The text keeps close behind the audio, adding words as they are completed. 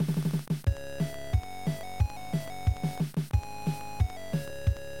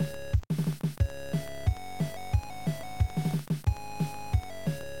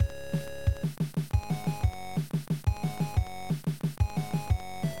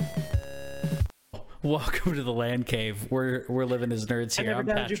Welcome to the land cave. We're living as nerds here. I never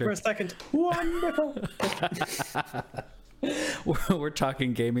doubted you for a second. Wonderful. We're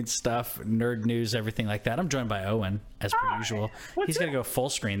talking gaming stuff, nerd news, everything like that. I'm joined by Owen, as per usual. He's gonna go full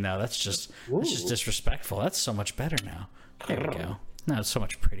screen though. That's just disrespectful. That's so much better now. There we go. No, it's so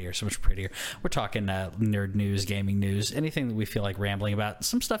much prettier, so much prettier. We're talking nerd news, gaming news, anything that we feel like rambling about.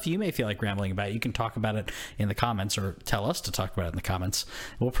 Some stuff you may feel like rambling about. You can talk about it in the comments or tell us to talk about it in the comments.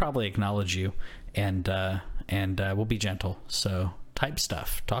 We'll probably acknowledge you, and we'll be gentle. So type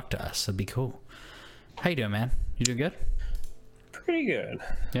stuff. Talk to us. That'd be cool. How you doing, man? You doing good? Pretty good.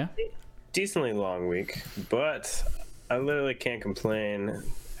 Yeah? Decently long week, but I literally can't complain.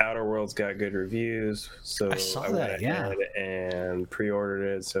 Outer Worlds got good reviews, so I saw that, went ahead and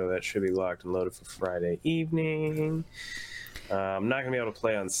pre-ordered it, so that should be locked and loaded for Friday evening. I'm not going to be able to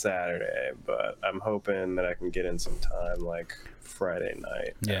play on Saturday, but I'm hoping that I can get in some time, like Friday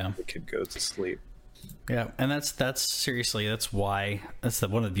night. Yeah. We could go to sleep. Yeah, and that's seriously, that's why,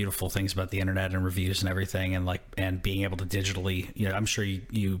 one of the beautiful things about the internet and reviews and everything, and being able to digitally, I'm sure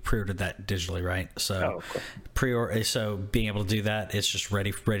you pre-ordered that digitally, right? So so being able to do that, it's just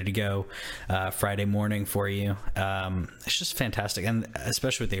ready to go Friday morning for you. It's just fantastic, and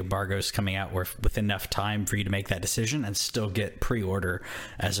especially with the embargoes coming out, with enough time for you to make that decision and still get pre-order,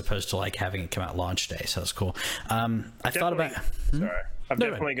 as opposed to like having it come out launch day. So that's cool. I've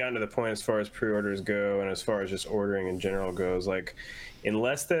definitely gotten to the point as far as pre-orders go, and as far as just ordering in general goes, like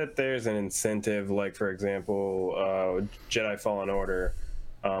unless that there's an incentive, like for example, Jedi Fallen Order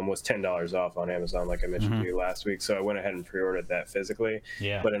was $10 off on Amazon, like I mentioned to you last week, so I went ahead and pre-ordered that physically.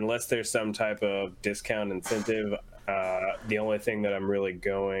 Yeah. But unless there's some type of discount incentive, the only thing that I'm really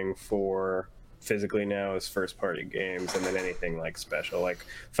going for physically now is first party games, and then anything like special, like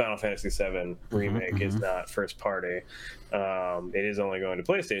Final Fantasy VII Remake is not first party. It is only going to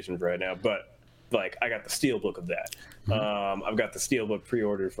PlayStation right now, but like I got the steelbook of that. I've got the steelbook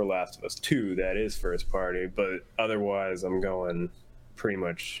pre-ordered for Last of Us 2 that is first party, but otherwise I'm going pretty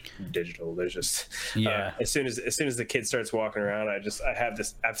much digital. There's just as soon as the kid starts walking around,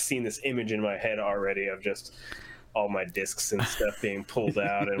 I've seen this image in my head already of just all my discs and stuff being pulled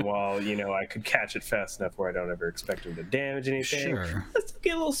out, and while I could catch it fast enough where I don't ever expect them to damage anything, let's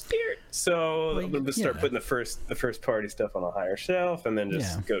get a little scared. So I'm gonna start putting the first party stuff on a higher shelf, and then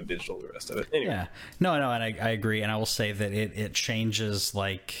just go digital the rest of it. Anyway. Yeah, no, and I agree, and I will say that it changes.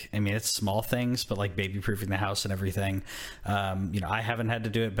 Like, I mean, it's small things, but like baby proofing the house and everything. I haven't had to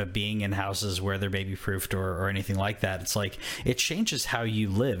do it, but being in houses where they're baby proofed or anything like that, it's like it changes how you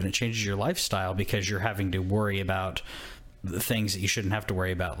live and it changes your lifestyle, because you're having to worry about the things that you shouldn't have to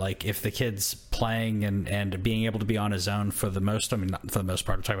worry about. Like if the kid's playing and being able to be on his own not for the most part,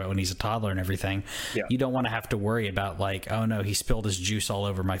 I'm talking about when he's a toddler and everything, you don't want to have to worry about like, oh no, he spilled his juice all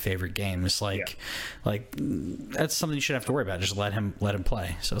over my favorite game. It's like that's something you shouldn't have to worry about. Just let him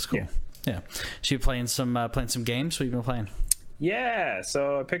play. So it's cool. Yeah. So you playing some games? What have you been playing? Yeah,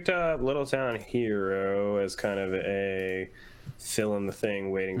 so I picked up Little Town Hero as kind of a fill in the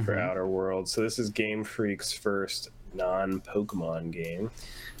thing waiting for Outer Worlds. So this is Game Freak's first non-Pokemon game.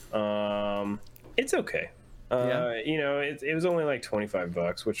 It's okay. It was only like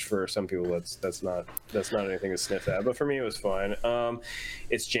 $25, which for some people that's not anything to sniff at, but for me it was fine.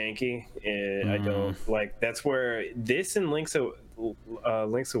 It's janky. I don't like. That's where this and Link's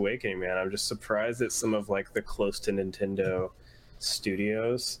Awakening, man. I'm just surprised that some of like the close to Nintendo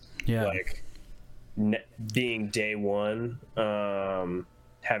studios, being day one,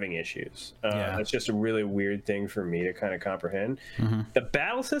 having issues. That's just a really weird thing for me to kind of comprehend. The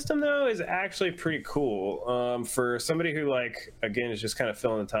battle system though is actually pretty cool. For somebody who is just kind of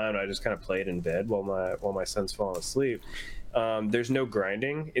filling the time, I just kind of played in bed while my son's falling asleep. There's no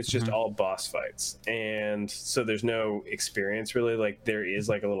grinding. It's just all boss fights, and so there's no experience really. Like there is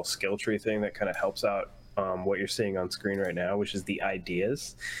like a little skill tree thing that kind of helps out what you're seeing on screen right now, which is the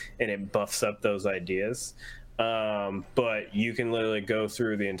ideas, and it buffs up those ideas. But you can literally go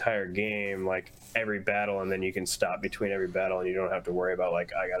through the entire game, like every battle, and then you can stop between every battle, and you don't have to worry about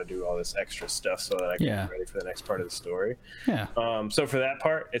like, I got to do all this extra stuff so that I can be ready for the next part of the story. So for that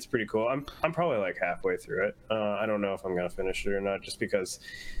part, it's pretty cool. I'm probably like halfway through it. I don't know if I'm gonna finish it or not, just because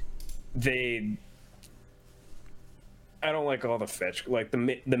I don't like all the fetch, like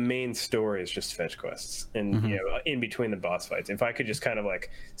the main story is just fetch quests and in between the boss fights. If I could just kind of like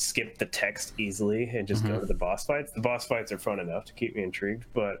skip the text easily and just go to the boss fights are fun enough to keep me intrigued,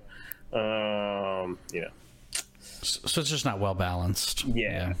 but so it's just not well balanced.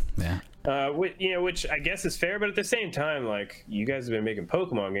 Which I guess is fair, but at the same time, like, you guys have been making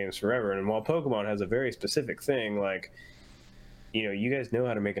Pokemon games forever, and while Pokemon has a very specific thing, like you guys know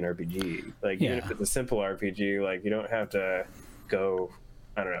how to make an RPG. Like, even if it's a simple RPG, like, you don't have to go.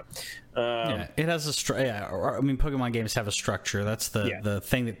 I don't know. It has a Pokemon games have a structure. That's the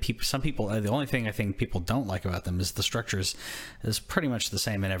thing that some people. The only thing I think people don't like about them is the structures is pretty much the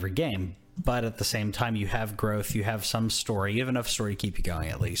same in every game. But at the same time, you have growth. You have some story. You have enough story to keep you going,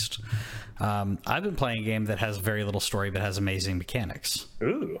 at least. I've been playing a game that has very little story but has amazing mechanics.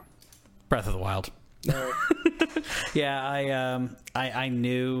 Ooh, Breath of the Wild. No. Yeah, I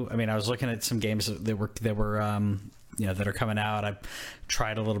knew. I mean, I was looking at some games that were that are coming out. I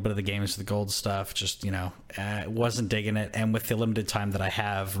tried a little bit of the games with the gold stuff, just wasn't digging it. And with the limited time that I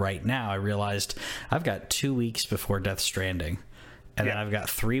have right now, I realized I've got 2 weeks before Death Stranding, and then I've got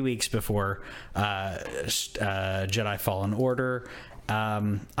 3 weeks before Jedi Fallen Order.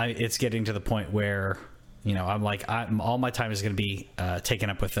 It's getting to the point where I'm like, all my time is going to be taken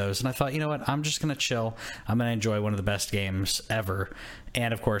up with those. And I thought, you know what? I'm just going to chill. I'm going to enjoy one of the best games ever.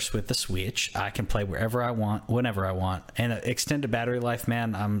 And of course, with the Switch, I can play wherever I want, whenever I want. And extended battery life,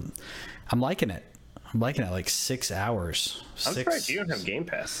 man, I'm liking it. I'm liking it. Like 6 hours. I'm surprised you don't have Game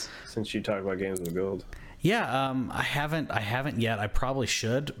Pass, since you talk about games with gold. Yeah, I haven't yet. I probably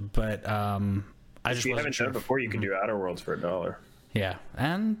should, but I just wasn't sure. Done it before. You can do Outer Worlds for $1. Yeah,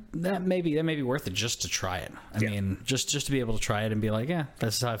 and that may be worth it just to try it. I mean, just to be able to try it and be like, yeah,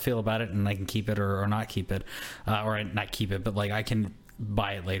 that's how I feel about it, and I can keep it or not keep it, or not keep it, but like I can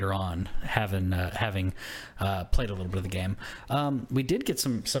buy it later on, having played a little bit of the game. We did get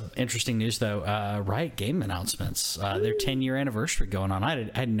some interesting news though. Riot Game announcements. Their 10-year anniversary going on.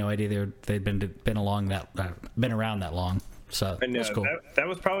 I had no idea they'd been around that long. So that's cool. That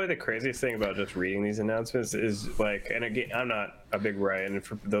was probably the craziest thing about just reading these announcements is like, and again, I'm not a big Riot, and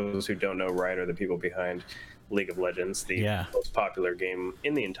for those who don't know, Riot are the people behind League of Legends, the most popular game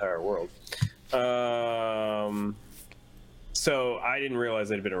in the entire world. So I didn't realize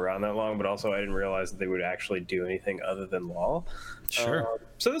they'd been around that long, but also I didn't realize that they would actually do anything other than LoL. Sure.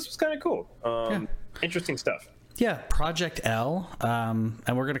 So this was kind of cool. Interesting stuff. Yeah, Project L,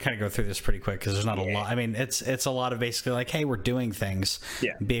 and we're going to kind of go through this pretty quick because there's not a lot. I mean, it's a lot of basically like, hey, we're doing things.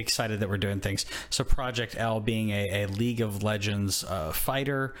 Yeah. Be excited that we're doing things. So Project L being a League of Legends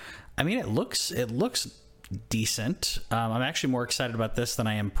fighter. I mean, it looks decent. I'm actually more excited about this than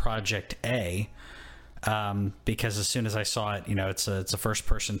I am Project A. Because as soon as I saw it, it's a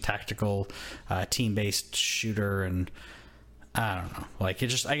first-person tactical team-based shooter, and I don't know, like I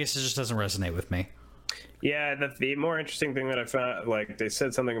guess it just doesn't resonate with me. Yeah, the more interesting thing that I found, like they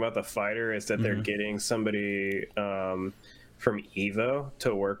said something about the fighter, is that they're getting somebody from Evo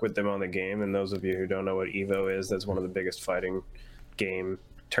to work with them on the game. And those of you who don't know what Evo is, that's one of the biggest fighting game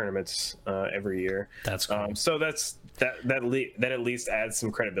tournaments every year. That's cool. So that at least adds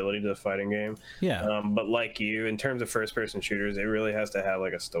some credibility to the fighting game. Yeah. But like you, in terms of first-person shooters, it really has to have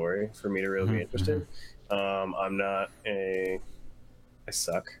like a story for me to really be interested. I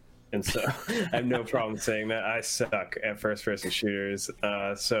suck. And so I have no problem saying that. I suck at first-person shooters.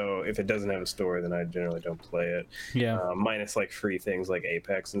 So if it doesn't have a story, then I generally don't play it. Yeah. Minus like free things like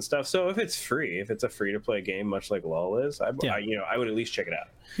Apex and stuff. So if it's a free-to-play game, much like LoL is, I would at least check it out.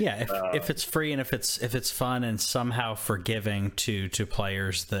 Yeah, if it's free and if it's fun and somehow forgiving to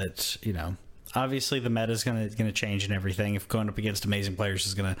players that obviously the meta is going to change and everything. If going up against amazing players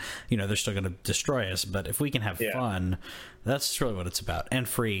is going to, they're still going to destroy us. But if we can have fun, that's really what it's about. And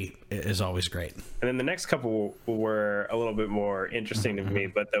free is always great. And then the next couple were a little bit more interesting to me.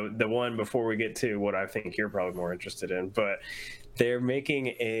 But the one before we get to what I think you're probably more interested in, but they're making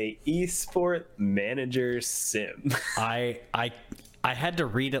a esport manager sim. I had to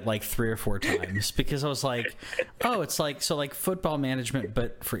read it like 3 or 4 times because I was like, oh, it's like football management,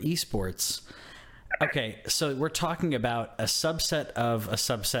 but for esports. Okay, so we're talking about a subset of a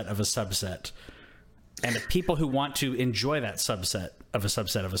subset of a subset, and the people who want to enjoy that subset of a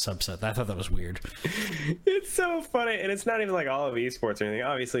subset of a subset. I thought that was weird. It's so funny, and it's not even like all of esports or anything,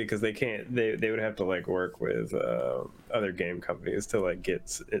 obviously, because they can't. They would have to like work with other game companies to like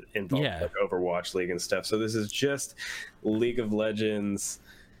get involved, like Overwatch League and stuff. So this is just League of Legends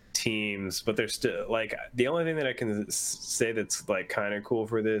teams, but they're still like, the only thing that I can say that's like kind of cool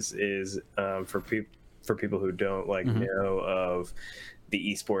for this is for people who don't like know of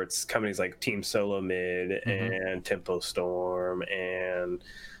the esports companies like Team Solo Mid and Tempo Storm, and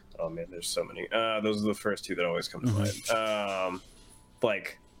oh man, there's so many. Those are the first 2 that always come to mind.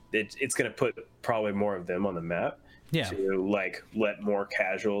 Like it's gonna put probably more of them on the map to like let more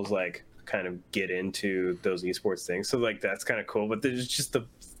casuals like kind of get into those esports things. So like that's kind of cool. But there's just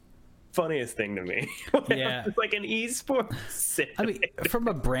funniest thing to me. Yeah, it's like an esports. I mean, from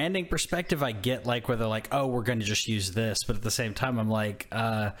a branding perspective, I get like where they're like, oh, we're going to just use this, but at the same time, I'm like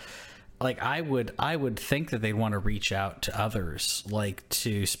I would think that they'd want to reach out to others, like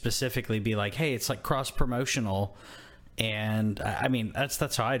to specifically be like, hey, it's like cross promotional. And I mean,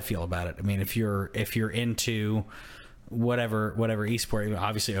 that's how I'd feel about it. I mean, if you're into whatever esport,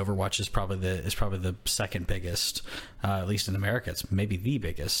 obviously Overwatch is probably the second biggest, at least in America. It's maybe the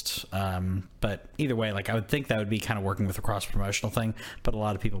biggest. But either way, like I would think that would be kind of working with a cross promotional thing. But a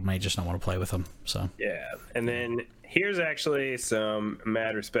lot of people may just not want to play with them. So yeah, and then here's actually some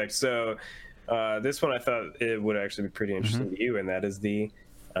mad respect. So this one I thought it would actually be pretty interesting to you, and that is the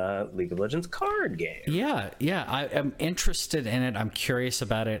League of Legends card game. Yeah, I am interested in it. I'm curious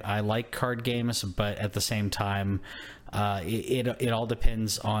about it. I like card games, but at the same time, it all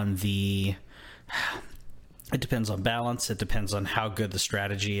depends on it depends on balance. It depends on how good the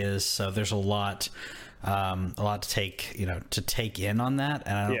strategy is. So there's a lot to take in on that.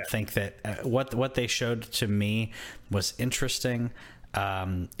 And I don't think that what they showed to me was interesting.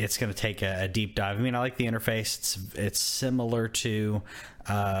 It's going to take a deep dive. I mean, I like the interface. It's similar to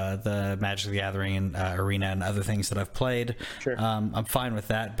the Magic the Gathering and Arena and other things that I've played. Sure. I'm fine with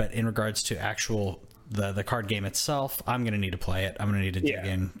that. But in regards to the card game itself, I'm going to need to play it. I'm going to need to dig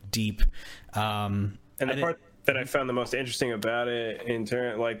in deep. And the part that I found the most interesting about it, in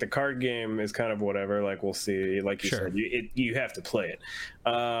turn, like the card game is kind of whatever. Like we'll see. Like you said, you have to play it.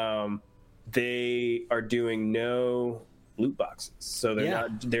 They are doing no loot boxes, so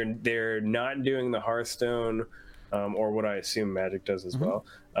they're not doing the Hearthstone or what I assume Magic does as well,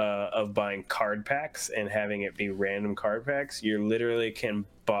 of buying card packs and having it be random card packs. You literally can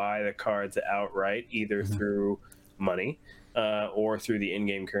buy the cards outright, either through money or through the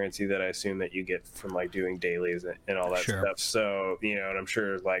in-game currency that I assume that you get from like doing dailies and all that stuff. So and I'm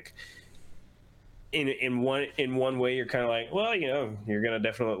sure like in one way you're kind of like, well, you're gonna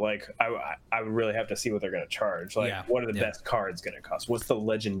definitely like I would really have to see what they're gonna charge. Like, what are the best cards gonna cost? What's the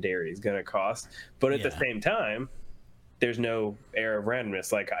legendaries gonna cost? But at the same time, there's no air of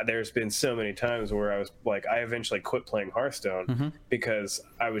randomness. Like there's been so many times where I was like, I eventually quit playing Hearthstone because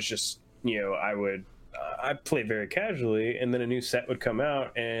I was just I played very casually, and then a new set would come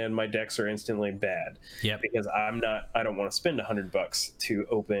out, and my decks are instantly bad. Because I don't want to spend $100 to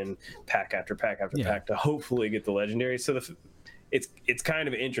open pack after pack after pack to hopefully get the legendary. So it's kind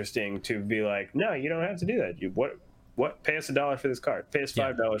of interesting to be like, no, you don't have to do that. What? Pay us $1 for this card. Pay us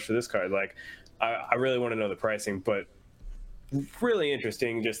 $5 for this card. Like, I really want to know the pricing, but really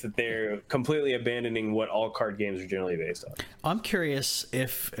interesting just that they're completely abandoning what all card games are generally based on. I'm curious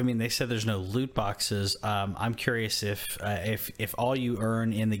they said there's no loot boxes. I'm curious if all you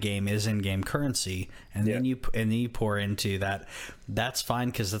earn in the game is in-game currency, and then you pour into that. That's fine,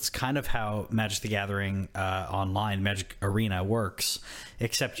 because that's kind of how Magic the Gathering online Magic Arena works,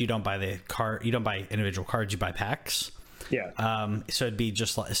 except you don't buy you don't buy individual cards, you buy packs. So it'd be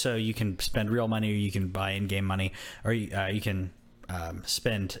just like, so you can spend real money, or you can buy in-game money, or you can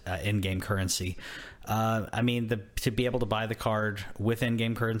spend in-game currency. To be able to buy the card with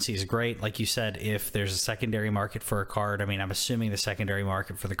in-game currency is great. Like you said, if there's a secondary market for a card, I'm assuming the secondary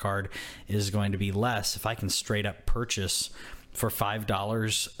market for the card is going to be less. If I can straight up purchase for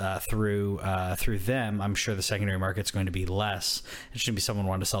 $5 through them, I'm sure the secondary market's going to be less. It should be someone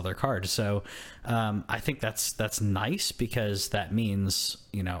wanting to sell their card. So I think that's nice, because that means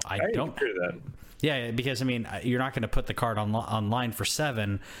I don't hear that. Yeah, because you're not going to put the card online for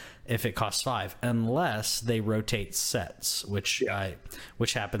 $7 if it costs $5, unless they rotate sets, which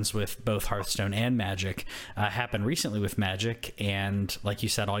happens with both Hearthstone and Magic. Happened recently with Magic, and like you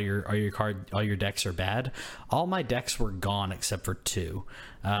said, all your decks are bad. All my decks were gone except for 2,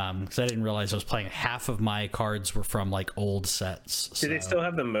 because I didn't realize I was playing. Half of my cards were from like old sets. Do they still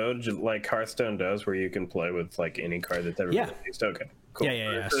have the mode like Hearthstone does, where you can play with like any card that's ever been released? Okay, cool.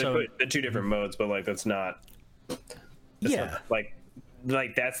 Yeah. So they put the 2 different modes, but like that's not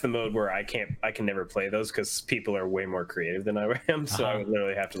like that's the mode where I can never play those, because people are way more creative than I am. So I would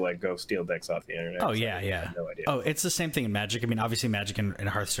literally have to like go steal decks off the internet. Oh, so I have no idea. Oh, it's the same thing in Magic. Obviously Magic and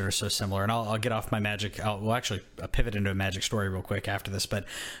Hearthstone are so similar, and I'll get off my Magic. We'll actually pivot into a Magic story real quick after this, but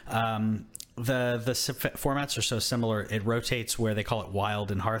the formats are so similar. It rotates where they call it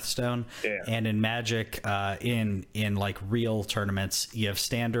wild in Hearthstone, and in Magic, in like real tournaments, you have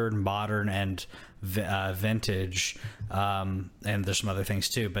standard, modern, and vintage, and there's some other things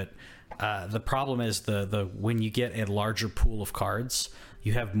too. But the problem is the when you get a larger pool of cards,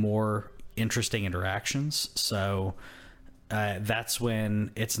 you have more interesting interactions. So that's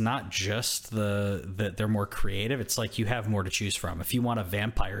when it's not just that they're more creative. It's like you have more to choose from. If you want a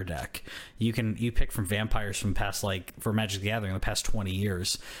vampire deck, you pick from vampires from past, like for Magic the Gathering, the past 20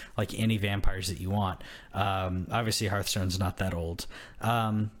 years, like any vampires that you want. Obviously Hearthstone's not that old,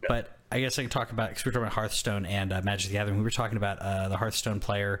 but I guess I can talk about, because we're talking about Hearthstone and Magic the Gathering. We were talking about the Hearthstone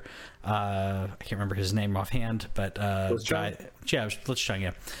player. I can't remember his name offhand, but Blizzcon,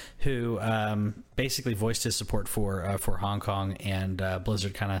 yeah, who basically voiced his support for Hong Kong, and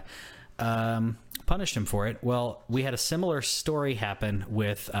Blizzard kind of punished him for it. Well, we had a similar story happen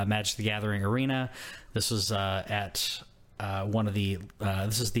with Magic the Gathering Arena. This was at one of the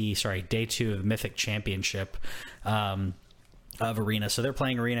day 2 of the Mythic Championship. Of Arena. So they're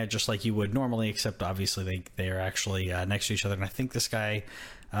playing Arena just like you would normally, except obviously they are actually next to each other. And I think this guy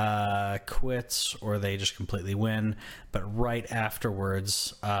quits, or they just completely win. But right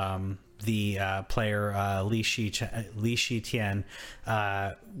afterwards, the player Li Shitian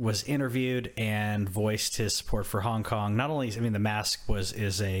was interviewed and voiced his support for Hong Kong. Not only, the mask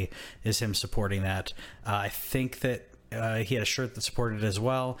is him supporting that. I think that he had a shirt that supported it as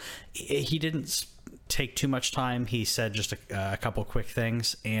well. He didn't take too much time. He said just a couple quick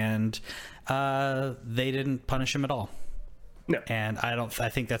things, and they didn't punish him at all. No. And I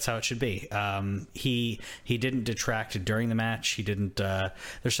think that's how it should be. He didn't detract during the match. He didn't.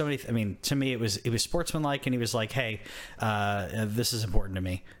 There's so many. To me, it was sportsmanlike, and he was like, "Hey, this is important to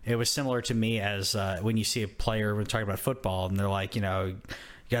me." It was similar to me as when you see a player, we're talking about football, and they're like, you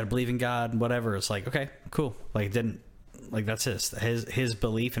got to believe in God, and whatever. It's like, okay, cool. Like, it didn't. Like, that's his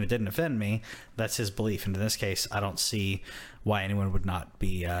belief, and it didn't offend me. That's his belief, and in this case, I don't see why anyone would not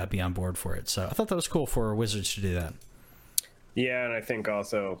be on board for it. So I thought that was cool for Wizards to do that. Yeah, and I think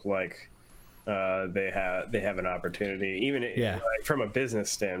also like they have an opportunity, even like, from a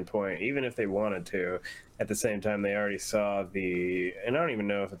business standpoint, even if they wanted to. At the same time, they already saw and I don't even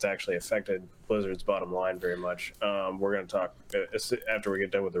know if it's actually affected Blizzard's bottom line very much. We're going to talk after we get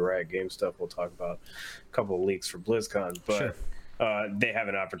done with the Riot Games stuff. We'll talk about a couple of leaks for BlizzCon, but sure. They have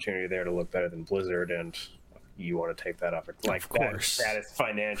an opportunity there to look better than Blizzard, and you want to take that opportunity. Like, of course, that is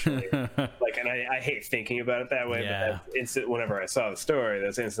financially like, and I hate thinking about it that way. Yeah. But that's whenever I saw the story,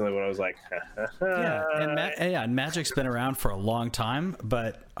 that's instantly what I was like. And Magic's been around for a long time,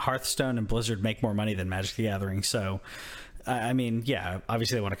 but Hearthstone and Blizzard make more money than Magic the Gathering. So,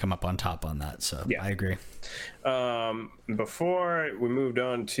 obviously they want to come up on top on that. So yeah. I agree. Before we moved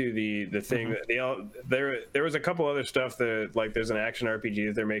on to the thing, there was a couple other stuff that, like, there's an action RPG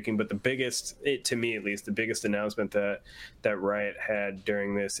that they're making, but the biggest, to me at least, the biggest announcement that Riot had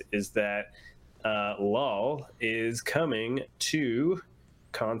during this is that LOL is coming to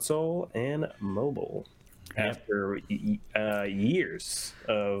console and mobile. After years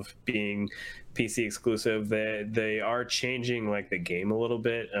of being PC exclusive, they are changing like the game a little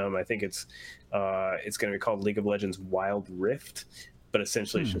bit. I think it's going to be called League of Legends Wild Rift, but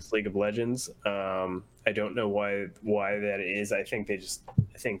essentially it's just League of Legends. I don't know why that is. I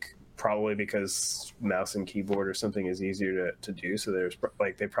think probably because mouse and keyboard or something is easier to do. So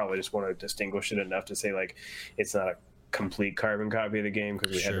they probably just want to distinguish it enough to say, like, it's not a complete carbon copy of the game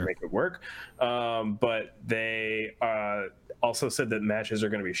because we had to make it work. But they also said that matches are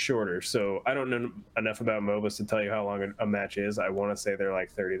going to be shorter. So I don't know enough about MOBAs to tell you how long a match is. I want to say they're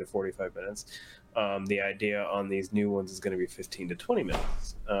like 30 to 45 minutes. The idea on these new ones is going to be 15 to 20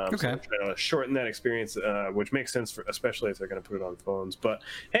 minutes. So we're trying to shorten that experience, which makes sense, especially if they're going to put it on phones. But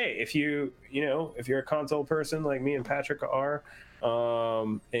hey, if you're a console person like me and Patrick are,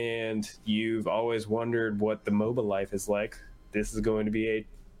 and you've always wondered what the MOBA life is like, this is going to be a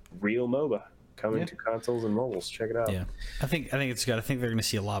real MOBA coming to consoles and mobiles. Check it out. Yeah, I think it's good. I think they're going to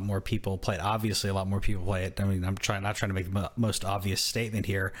see a lot more people play it. Obviously, a lot more people play it. I mean, I'm not trying to make the most obvious statement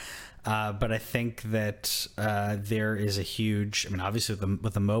here, but I think that there is a huge. I mean, obviously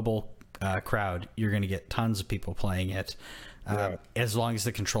with the mobile crowd, you're going to get tons of people playing it. As long as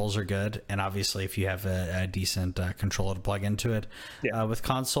the controls are good, and obviously if you have a decent controller to plug into it. With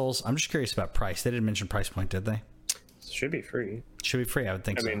consoles, I'm just curious about price. They didn't mention price point, did they? Should be free. I would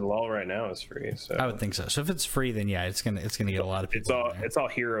think so. I mean, LOL right now is free, so I would think so. So if it's free, then yeah, it's gonna get a lot of people. It's all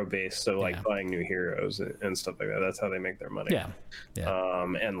hero based, so like buying new heroes and stuff like that. That's how they make their money. Yeah.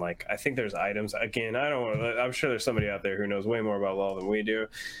 And like, I think there's items. Again, I'm sure there's somebody out there who knows way more about LOL than we do.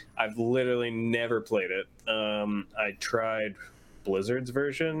 I've literally never played it. I tried Blizzard's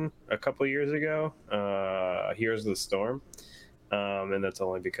version a couple years ago, Heroes of the Storm, and that's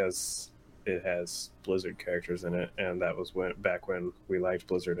only because it has Blizzard characters in it, and that was back when we liked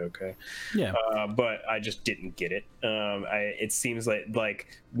Blizzard. Okay, yeah, but I just didn't get it. It seems like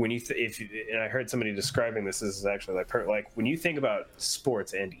when you and I heard somebody describing this is actually like when you think about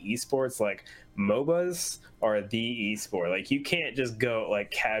sports and esports, like MOBAs are the esport. Like you can't just go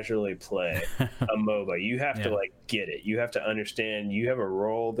like casually play a MOBA. You have to like get it. You have to understand. You have a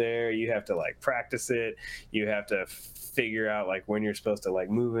role there. You have to like practice it. You have to figure out like when you're supposed to like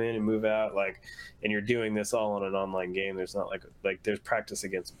move in and move out, like, and you're doing this all on an online game. There's not like there's practice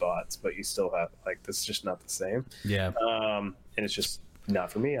against bots, but you still have like, this is just not the same. Yeah. And it's just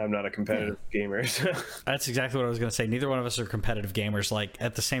not for me. I'm not a competitive gamer. So. That's exactly what I was going to say. Neither one of us are competitive gamers. Like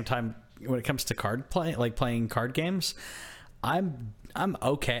at the same time, when it comes to card play, like playing card games, I'm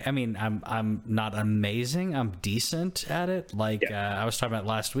okay. I mean, I'm not amazing. I'm decent at it. Like I was talking about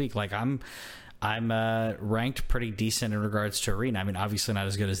last week. Like I'm ranked pretty decent in regards to arena. I mean, obviously not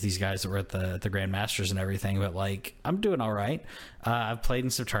as good as these guys that were at the Grandmasters and everything, but like I'm doing all right. I've played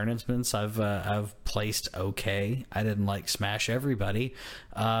in some tournaments. I've placed okay. I didn't like smash everybody,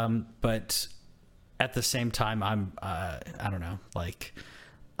 but at the same time, I don't know, like.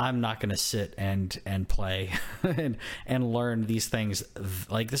 I'm not going to sit and play and learn these things.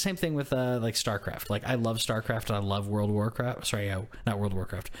 Like the same thing with like StarCraft. Like I love StarCraft and I love World of Warcraft. Sorry, not World of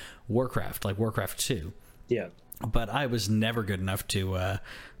Warcraft. Warcraft, like Warcraft 2. Yeah. But I was never good enough to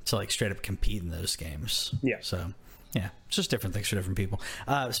like straight up compete in those games. Yeah. So yeah, it's just different things for different people.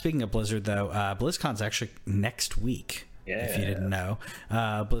 Speaking of Blizzard though, BlizzCon's actually next week. Yeah. If you didn't know,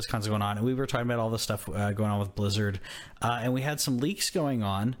 BlizzCon's going on, and we were talking about all the stuff going on with Blizzard, and we had some leaks going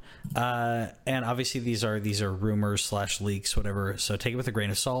on, and obviously these are rumors / leaks, whatever. So take it with a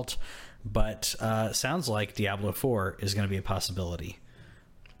grain of salt. But sounds like Diablo 4 is going to be a possibility.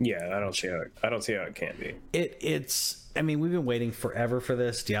 Yeah, I don't see how it can be. It's. I mean, we've been waiting forever for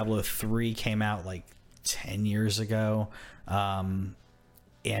this. Diablo 3 came out like 10 years ago.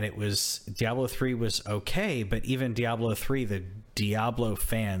 And it was Diablo 3 was okay, but even Diablo 3, the Diablo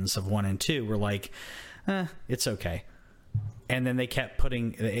fans of 1 and 2 were like, it's okay. And then they kept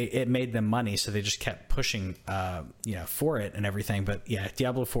putting it made them money, so they just kept pushing for it and everything. But yeah,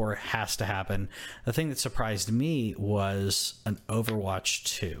 Diablo 4 has to happen. The thing that surprised me was an Overwatch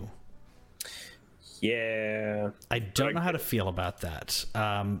 2. Yeah. I don't know how to feel about that.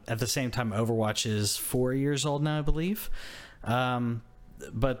 At the same time, Overwatch is 4 years old now, I believe.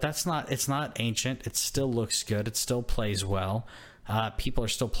 But it's not ancient. It still looks good. It still plays well. People are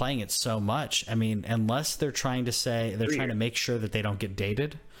still playing it so much. I mean, unless they're trying to make sure that they don't get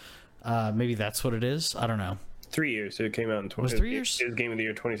dated. Maybe that's what it is. I don't know. 3 years. So it came out in 20. Was 3 years? It was Game of the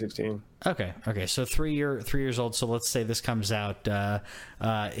Year 2016. Okay. So 3 years old. So let's say this comes out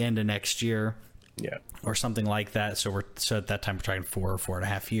into next year. Yeah. Or something like that. So at that time we're talking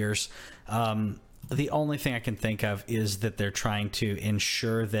 4.5 years. The only thing I can think of is that they're trying to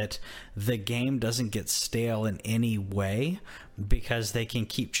ensure that the game doesn't get stale in any way, because they can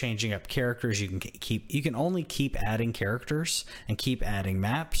keep changing up characters. You can only keep adding characters and keep adding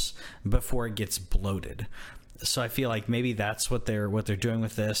maps before it gets bloated. So I feel like maybe that's what they're doing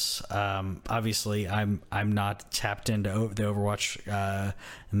with this. Obviously, I'm not tapped into the Overwatch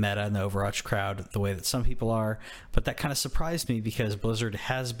meta and the Overwatch crowd the way that some people are, but that kind of surprised me because Blizzard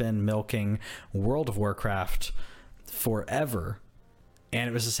has been milking World of Warcraft forever, and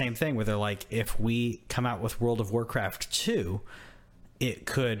it was the same thing where they're like, if we come out with World of Warcraft 2, it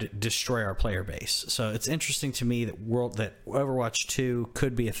could destroy our player base. So it's interesting to me that Overwatch 2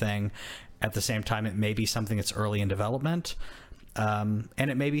 could be a thing. At the same time, it may be something that's early in development, and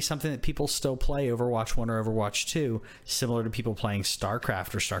it may be something that people still play, Overwatch 1 or Overwatch 2, similar to people playing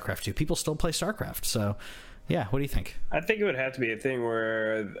StarCraft or StarCraft 2. People still play StarCraft, so yeah. What do you think? I think it would have to be a thing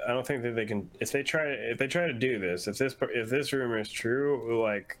where I don't think that they can. If they try to do this, if this rumor is true,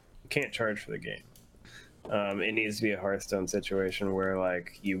 like, you can't charge for the game. It needs to be a Hearthstone situation where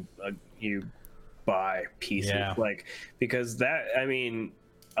like you buy pieces, like, because that, I mean.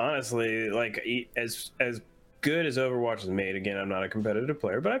 Honestly, like, as good as Overwatch is made, again, I'm not a competitive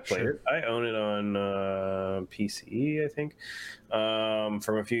player, but I played it. I own it on PC, I think.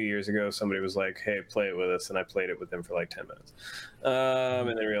 From a few years ago, somebody was like, hey, play it with us, and I played it with them for like 10 minutes. And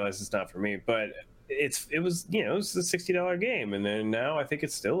then realized it's not for me. But it was a $60 game, and then now I think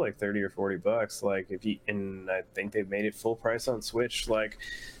it's still like $30 or $40. Like, and I think they've made it full price on Switch. Like,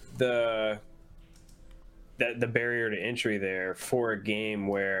 the barrier to entry there for a game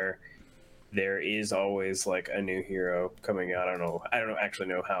where there is always like a new hero coming out. I don't actually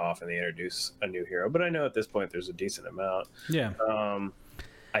know how often they introduce a new hero, but I know at this point there's a decent amount. Yeah.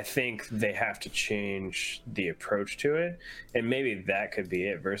 I think they have to change the approach to it, and maybe that could be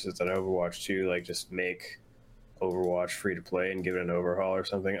it versus an Overwatch 2, like just make Overwatch free to play and give it an overhaul or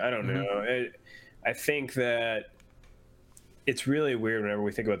something. I don't know. I think that it's really weird whenever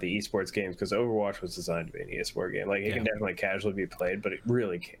we think about the esports games, because Overwatch was designed to be an esport game. Like, it can definitely casually be played, but it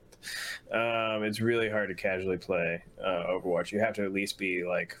really can't. It's really hard to casually play Overwatch. You have to at least be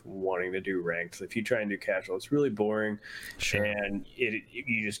like wanting to do ranked. If you try and do casual, it's really boring, and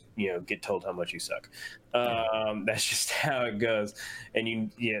you just get told how much you suck. That's just how it goes.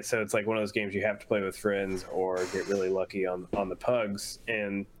 And so it's like one of those games you have to play with friends or get really lucky on the pugs.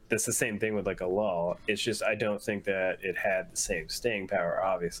 And that's the same thing with like a LoL. It's just I don't think that it had the same staying power,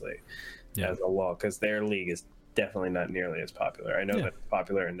 obviously, as a LoL, because their league is definitely not nearly as popular. I know that it's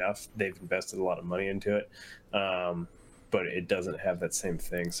popular enough. They've invested a lot of money into it, but it doesn't have that same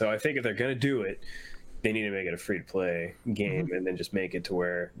thing. So I think if they're going to do it, they need to make it a free-to-play game, and then just make it to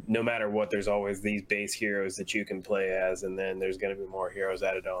where no matter what, there's always these base heroes that you can play as, and then there's going to be more heroes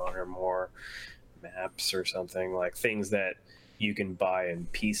added on or more maps or something, like things that you can buy in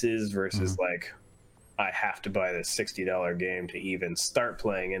pieces versus like I have to buy this $60 game to even start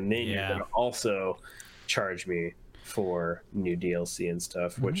playing, and then you're going to also charge me for new DLC and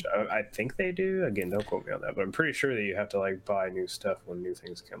stuff, which I think they do. Again, don't quote me on that, but I'm pretty sure that you have to like buy new stuff when new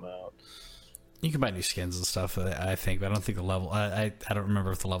things come out. You can buy new skins and stuff, I think, but I don't think the level. I don't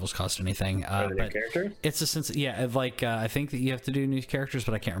remember if the levels cost anything. Are they new characters? It's a sense, like I think that you have to do new characters,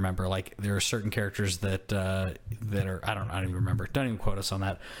 but I can't remember. Like there are certain characters that are I don't even remember. Don't even quote us on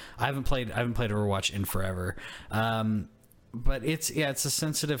that. I haven't played Overwatch in forever. But it's a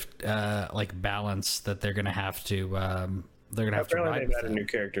sensitive like balance that they're gonna have to provide. They've added new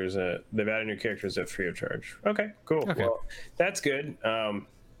characters. They've added new characters at free of charge. Okay, cool. Okay. Well, that's good.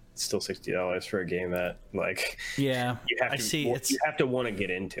 It's still $60 for a game that like you have to want to get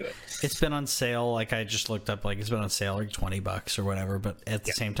into it. It's been on sale, like I just looked up, like it's been on sale like $20 or whatever, but at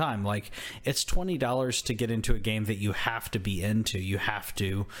the same time, like it's $20 to get into a game that you have to be into, you have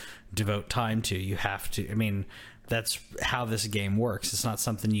to devote time to, you have to, I mean, that's how this game works. It's not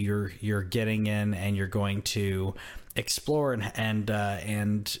something you're getting in and you're going to explore and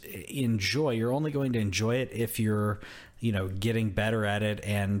enjoy. You're only going to enjoy it if you're getting better at it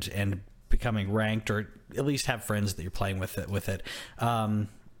and becoming ranked, or at least have friends that you're playing with it. We're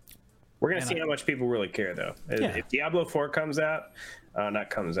gonna see how much people really care, though. If Diablo 4 comes out,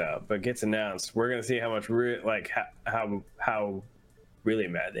 but gets announced, we're gonna see how much how really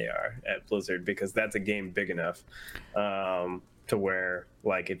mad they are at Blizzard, because that's a game big enough to where,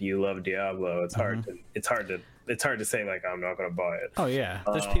 like, if you love Diablo, it's hard to say like I'm not going to buy it. Oh yeah,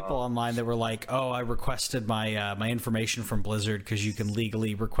 there's people online that were like, "Oh, I requested my my information from Blizzard because you can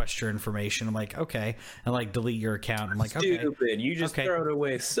legally request your information." I'm like, "Okay," and like delete your account. I'm like, "Okay, stupid! You just thrown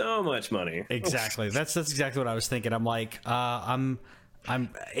away so much money." Exactly. That's exactly what I was thinking. I'm like,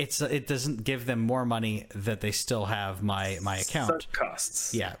 it doesn't give them more money that they still have my account. Sunk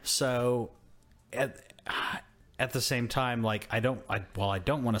costs. Yeah. So at the same time, like I don't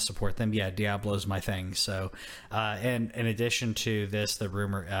want to support them. Yeah, Diablo's my thing. So, and in addition to this, the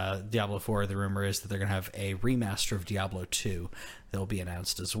rumor, Diablo 4, the rumor is that they're going to have a remaster of Diablo 2 that'll be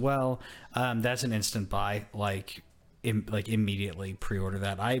announced as well. That's an instant buy, like immediately pre-order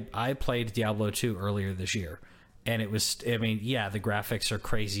that. I played Diablo 2 earlier this year, and it was, I mean, yeah, the graphics are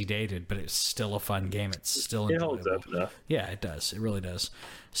crazy dated, but it's still a fun game. It's still enjoyable. It holds up enough. Yeah, it does. It really does.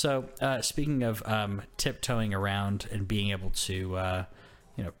 So, speaking of tiptoeing around and being able to,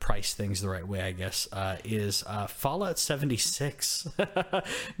 price things the right way, I guess, is Fallout 76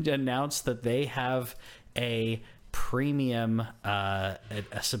 announced that they have a premium, a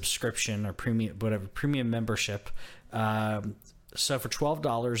subscription or premium membership. So for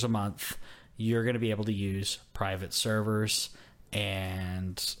 $12 a month, you're going to be able to use private servers,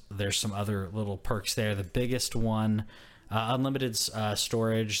 and there's some other little perks there. The biggest one, unlimited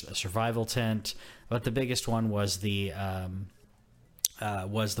storage, a survival tent, but the biggest one was the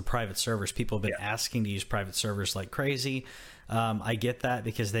private servers. People have been asking to use private servers like crazy. I get that,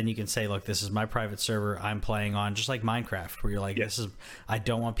 because then you can say, look, this is my private server I'm playing on, just like Minecraft, where you're like, I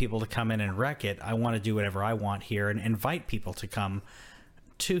don't want people to come in and wreck it. I want to do whatever I want here and invite people to come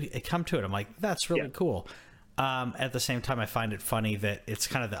to it. I'm like, that's really cool. At the same time, I find it funny that it's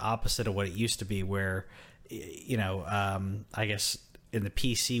kind of the opposite of what it used to be, where, I guess in the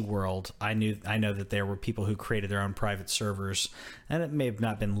PC world, I know that there were people who created their own private servers, and it may have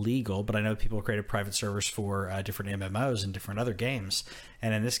not been legal, but I know people created private servers for different MMOs and different other games.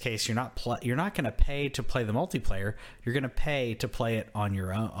 And in this case, you're not going to pay to play the multiplayer. You're going to pay to play it on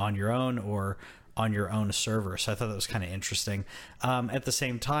your own or on your own server. So I thought that was kind of interesting. At the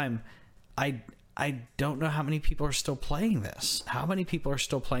same time, I don't know how many people are still playing this. How many people are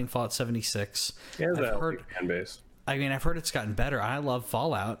still playing Fallout 76? Yeah, I've heard fan base. I mean, I've heard it's gotten better. I love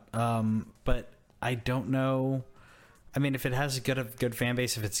Fallout, but I don't know. I mean, if it has a good fan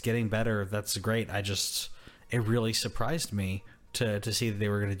base, if it's getting better, that's great. It really surprised me to see that they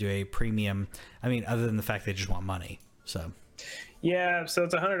were going to do a premium. I mean, other than the fact they just want money. So yeah, so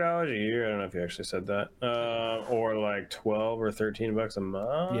it's $100 a year. I don't know if you actually said that, or like $12 or $13 a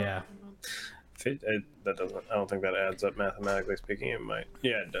month. Yeah, that doesn't. I don't think that adds up mathematically speaking. It might.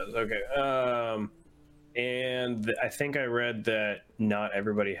 Yeah, it does. Okay. And I think I read that not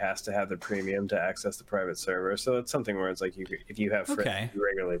everybody has to have the premium to access the private server. So it's something where it's like if you have friends you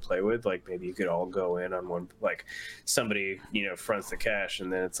regularly play with, like maybe you could all go in on one. Like somebody fronts the cash,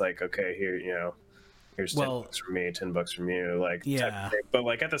 and then it's like, okay, here here's $10 from me, $10 from you, like yeah. But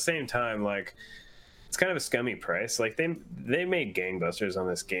like at the same time, like it's kind of a scummy price. Like they made gangbusters on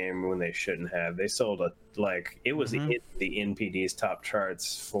this game when they shouldn't have. They sold it was in the NPD's top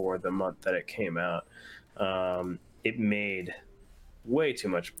charts for the month that it came out. It made way too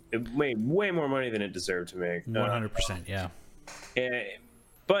much. It made way more money than it deserved to make. 100%, yeah.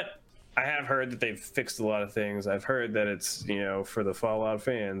 But I have heard that they've fixed a lot of things. I've heard that it's for the Fallout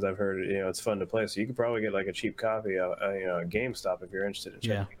fans. I've heard it's fun to play. So you could probably get like a cheap copy at GameStop if you're interested in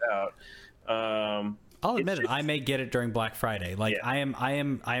checking it out. I'll admit it. I may get it during Black Friday. Like I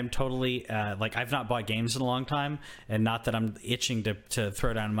am totally like I've not bought games in a long time, and not that I'm itching to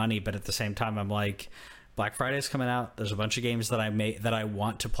throw down money, but at the same time I'm like, Black Friday's coming out. There's a bunch of games that I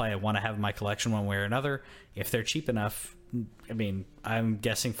want to play. I want to have in my collection one way or another. If they're cheap enough, I mean, I'm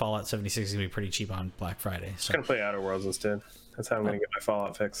guessing Fallout 76 is gonna be pretty cheap on Black Friday. So I'm gonna play Outer Worlds instead. That's how I'm gonna get my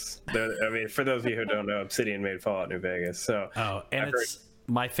Fallout fix. I mean, for those of you who don't know, Obsidian made Fallout New Vegas. So it's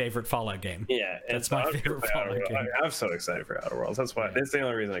my favorite Fallout game. Yeah, that's my favorite Fallout game. I'm so excited for Outer Worlds. That's why. Yeah. That's the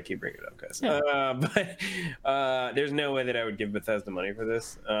only reason I keep bringing it up, guys. Yeah. But there's no way that I would give Bethesda money for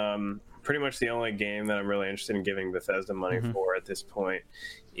this. Pretty much the only game that I'm really interested in giving Bethesda money for at this point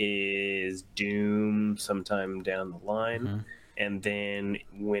is Doom sometime down the line, and then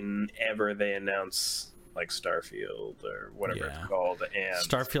whenever they announce like Starfield or whatever it's called, and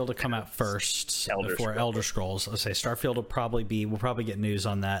Starfield will come out first before Elder Scrolls. I'll say Starfield we'll probably get news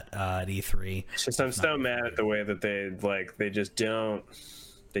on that at E3. It's just I'm so mad at the way that they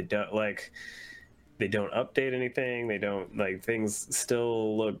don't update anything. They don't like things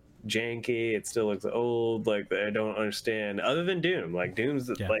still look janky. It still looks old. Like I don't understand. Other than Doom, like Doom's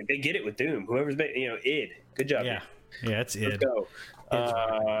like they get it with Doom. Whoever's made id. Good job. Yeah, it's id. Let's go.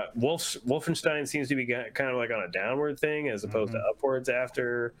 Wolfenstein seems to be kind of like on a downward thing as opposed to upwards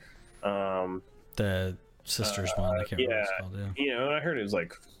after the sisters one. I can't remember what it's called. Yeah. I heard it was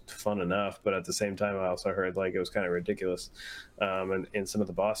like fun enough, but at the same time I also heard like it was kind of ridiculous. And in some of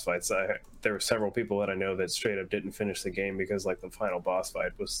the boss fights, there were several people that I know that straight up didn't finish the game because like the final boss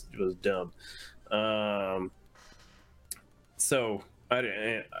fight was dumb. So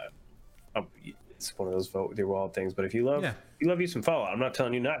it's one of those vote with your wallet things. But if you love you some Fallout, I'm not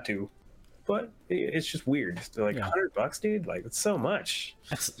telling you not to, but it's just weird. They're like $100, dude. Like it's so much.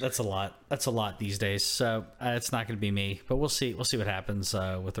 That's a lot. That's a lot these days. So it's not going to be me, but we'll see. We'll see what happens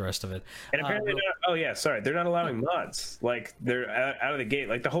with the rest of it. And apparently, they're not allowing mods. Like they're out of the gate.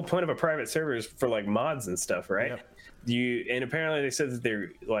 Like the whole point of a private server is for like mods and stuff, right? Yep. And apparently they said that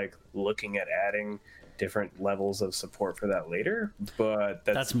they're like looking at adding different levels of support for that later, but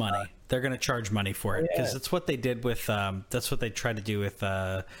that's money. They're going to charge money for it because that's what they did with that's what they tried to do with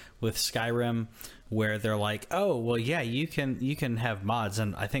Skyrim, where they're like, oh well, yeah, you can have mods,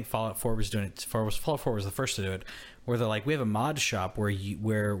 and I think Fallout 4 was doing it. Fallout 4 was the first to do it, where they're like, we have a mod shop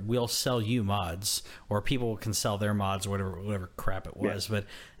where we'll sell you mods, or people can sell their mods, or whatever crap it was. But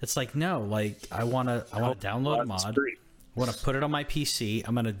it's like, no, like I want to download a mod. I want to put it on my PC.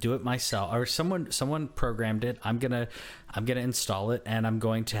 I'm going to do it myself, or someone programmed it. I'm gonna install it, and I'm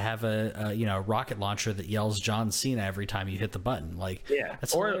going to have a rocket launcher that yells John Cena every time you hit the button. Like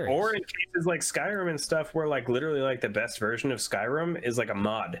that's hilarious. Or in cases like Skyrim and stuff, where like literally like the best version of Skyrim is like a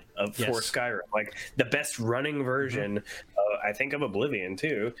mod for Skyrim, like the best running version. I think of Oblivion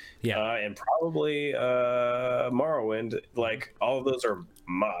too, and probably Morrowind. Like all of those are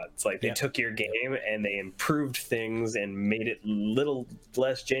mods. Like they took your game and they improved things and made it a little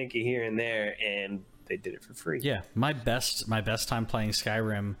less janky here and there, and they did it for free. Yeah, my best time playing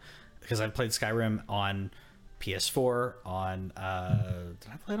Skyrim, because I played Skyrim on PS4 on did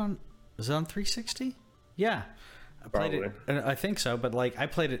I play it on, was it on 360? Yeah. I played it, I think so, but like I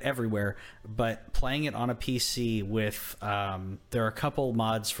played it everywhere. But playing it on a PC with there are a couple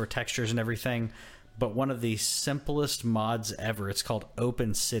mods for textures and everything, but one of the simplest mods ever. It's called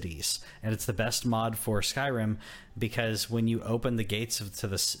Open Cities, and it's the best mod for Skyrim because when you open the gates to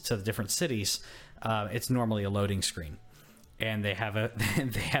the different cities, it's normally a loading screen. And they have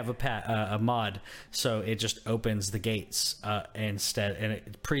a mod, so it just opens the gates instead, and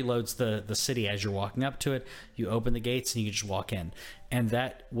it preloads the city as you're walking up to it. You open the gates and you just walk in, and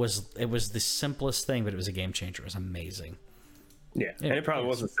it was the simplest thing, but it was a game changer. It was amazing. Yeah, and it probably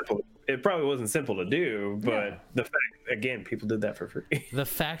wasn't simple. It probably wasn't simple to do, but the fact, again, people did that for free. The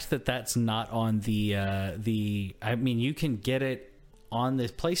fact that that's not on the I mean, you can get it on the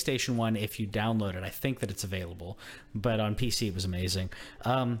PlayStation 1 if you download it. I think that it's available, but on PC it was amazing.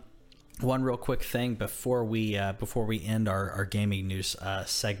 One real quick thing before we end our gaming news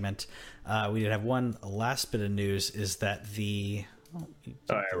segment, we did have one last bit of news, is that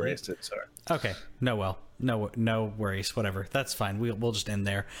I erased it, sorry. Okay, no worries, whatever, that's fine. We'll just end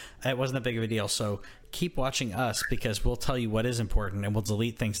there. It wasn't that big of a deal, so keep watching us because we'll tell you what is important and we'll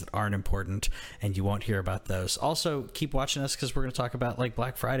delete things that aren't important and you won't hear about those. Also, keep watching us because we're going to talk about like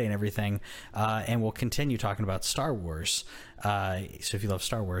Black Friday and everything, and we'll continue talking about Star Wars. So if you love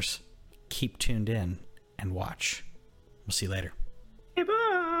Star Wars, keep tuned in and watch. We'll see you later. Hey,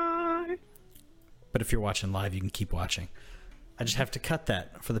 bye. But if you're watching live, you can keep watching. I just have to cut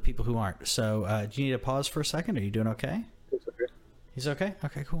that for the people who aren't. So do you need a pause for a second? Are you doing okay? It's okay. He's okay?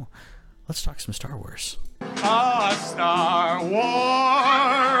 Okay, cool. Let's talk some Star Wars. Star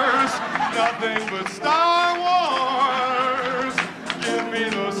Wars, nothing but Star Wars. Give me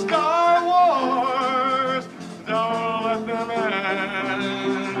the Star Wars, don't let them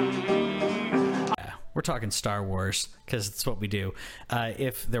end. Yeah, we're talking Star Wars because it's what we do.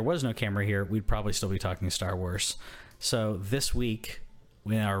 If there was no camera here, we'd probably still be talking Star Wars. So this week,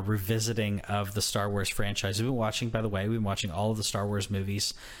 we are revisiting of the Star Wars franchise. We've been watching, by the way, we've been watching all of the Star Wars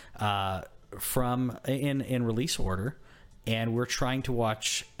movies from in release order, and we're trying to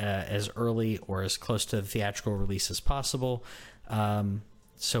watch as early or as close to the theatrical release as possible.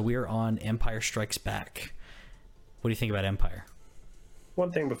 So we're on Empire Strikes Back. What do you think about Empire?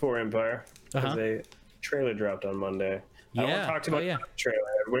 One thing before Empire, because a trailer dropped on Monday. I won't talk too much about the trailer.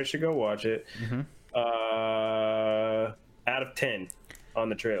 Everybody should go watch it. Out of 10 on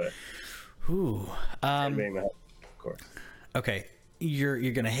the trailer. Ooh. 10 being the, of course. Okay, you're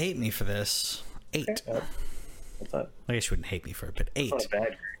gonna hate me for this. 8. I guess you wouldn't hate me for it, but 8.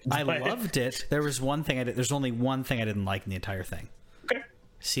 I loved it. There was one thing there's only one thing I didn't like in the entire thing. Okay.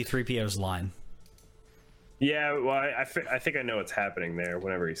 C-3PO's line. Yeah, well, I think I know what's happening there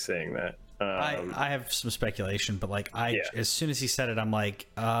whenever he's saying that. I have some speculation, but like as soon as he said it, I'm like,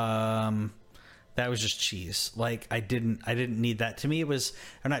 that was just cheese. Like I didn't need that. To me, it was,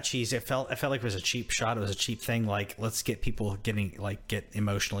 or not cheese. I felt like it was a cheap shot. It was a cheap thing. Like let's get people get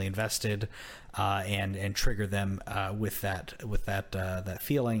emotionally invested, and trigger them with that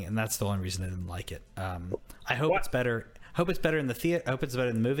feeling. And that's the only reason I didn't like it. I hope it's better. Hope it's better in the theater. Hope it's better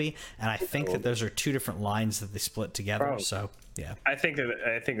in the movie. And I think that those are two different lines that they split together. Probably. So yeah, I think that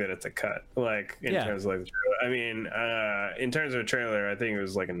it's a cut. Like in terms of like, I mean, in terms of a trailer, I think it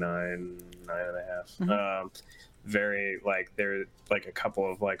was like a 9.5. Very like there like a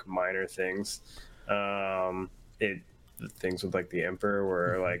couple of like minor things. The things with like the Emperor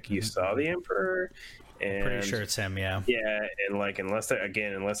where like you saw the Emperor. And, pretty sure it's him, yeah. Yeah, and like unless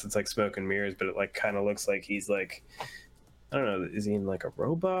it's like smoke and mirrors, but it like kind of looks like he's like, I don't know, is he in like a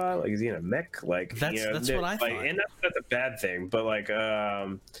robot? Like is he in a mech? Like that's what I thought. And that's a bad thing, but like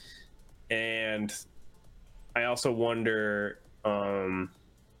and I also wonder,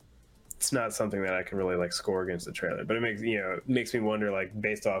 it's not something that I can really like score against the trailer, but it makes me wonder, like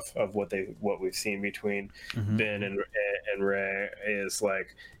based off of what we've seen between Ben and Rey, is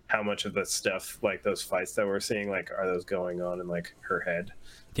like how much of the stuff, like those fights that we're seeing, like are those going on in like her head,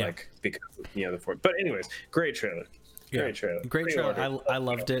 like because of, the Force. But anyways, great trailer. Great trailer. I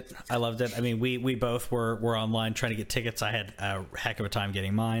loved it. I mean, we both were online trying to get tickets. I had a heck of a time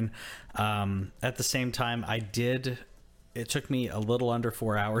getting mine. At the same time, it took me a little under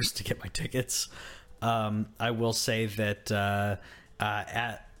 4 hours to get my tickets. I will say that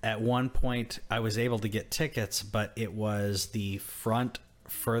at one point I was able to get tickets, but it was the front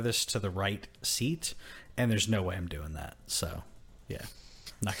furthest to the right seat, and there's no way I'm doing that. So yeah,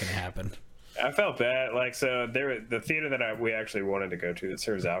 not gonna happen. I felt bad. Like, so the theater that we actually wanted to go to that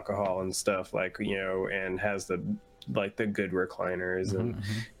serves alcohol and stuff, like, and has the good recliners and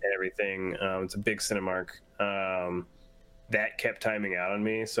everything. It's a big Cinemark. that kept timing out on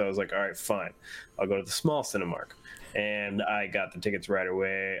me. So I was like, all right, fine, I'll go to the small Cinemark. And I got the tickets right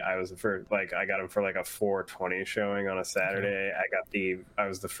away. I was the first, like, I got them for like a 4:20 showing on a Saturday. I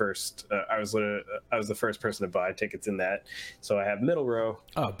was the first person to buy tickets in that. So I have middle row,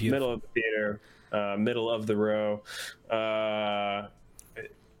 middle of the theater, middle of the row.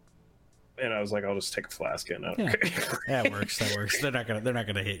 And I was like, I'll just take a flask in. I don't care. That works. They're not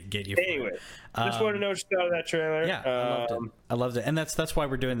gonna get you. Anyway, just want to know what you thought of that trailer. Yeah, I loved it, and that's why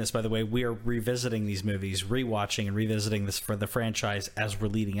we're doing this. By the way, we are revisiting these movies, rewatching and revisiting this for the franchise as we're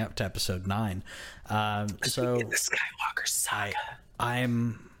leading up to Episode 9. So in the Skywalker saga, to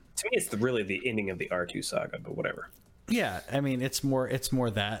me, it's really the ending of the R2 saga, but whatever. Yeah, I mean, it's more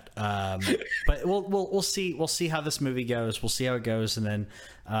that. But we'll see how this movie goes. We'll see how it goes, and then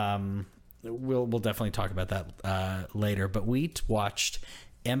we'll definitely talk about that later. But we watched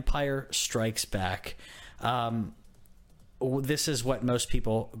Empire Strikes Back. This is what most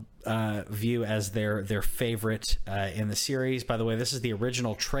people view as their favorite in the series. By the way, this is the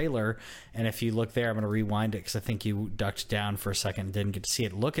original trailer, and if you look there, I'm going to rewind it because I think you ducked down for a second and didn't get to see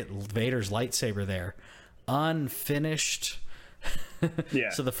it. Look at Vader's lightsaber there, unfinished. Yeah.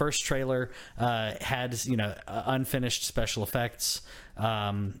 So the first trailer had unfinished special effects,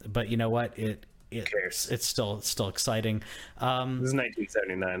 but you know what? It's still exciting. This is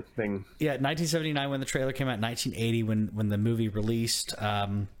 1979 thing. Yeah, 1979 when the trailer came out. 1980 when the movie released.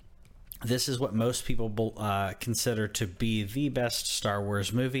 This is what most people consider to be the best Star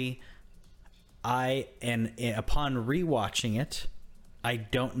Wars movie. Upon rewatching it, I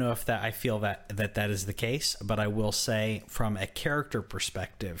don't know if I feel that is the case, but I will say from a character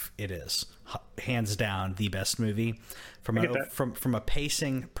perspective, it is hands down the best movie. From a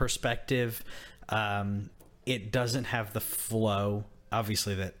pacing perspective, it doesn't have the flow,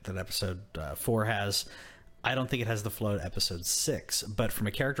 obviously, that Episode 4 has. I don't think it has the flow to Episode 6, but from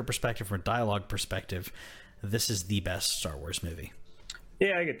a character perspective, from a dialogue perspective, this is the best Star Wars movie.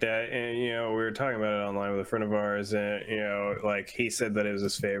 Yeah, I get that. And, we were talking about it online with a friend of ours, and, like, he said that it was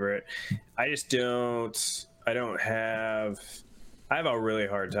his favorite. I have a really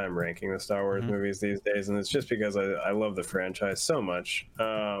hard time ranking the Star Wars movies these days, and it's just because I love the franchise so much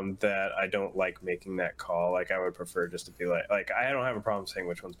that I don't like making that call. Like, I would prefer just to be like, I don't have a problem saying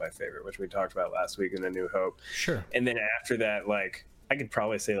which one's my favorite, which we talked about last week in A New Hope. Sure. And then after that, like, I could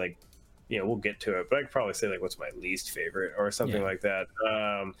probably say, like, we'll get to it, but I could probably say, like, what's my least favorite or something like that.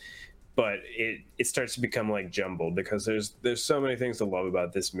 But it starts to become, like, jumbled because there's so many things to love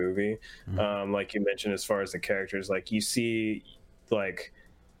about this movie. Like you mentioned, as far as the characters, like, you see, like,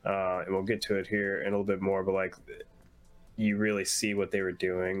 and we'll get to it here in a little bit more, but, like, you really see what they were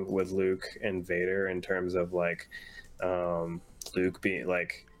doing with Luke and Vader in terms of, like, Luke being,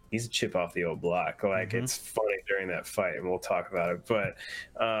 like, he's a chip off the old block. Like, it's funny during that fight, and we'll talk about it. But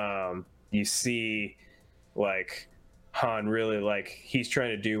you see, like, Han really, like, he's trying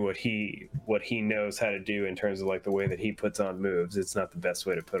to do what he knows how to do in terms of, like, the way that he puts on moves. It's not the best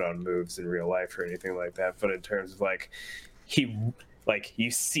way to put on moves in real life or anything like that, but in terms of, like,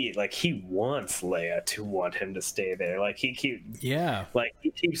 you see it, like, he wants Leia to want him to stay there. Like, he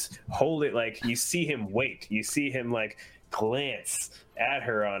keeps holding, like, you see him wait. You see him, like, glance at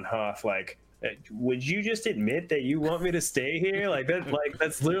her on Hoth, like, would you just admit that you want me to stay here? Like,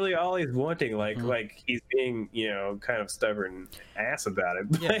 that's literally all he's wanting. Like he's being, kind of stubborn ass about it.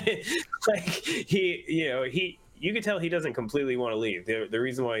 But like, you can tell he doesn't completely want to leave. The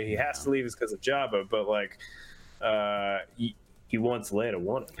reason why he has to leave is because of Jabba, but, like, he wants Leia to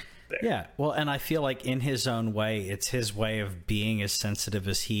want him there. Yeah, well, and I feel like in his own way, it's his way of being as sensitive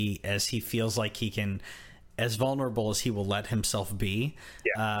as he feels like he can, as vulnerable as he will let himself be.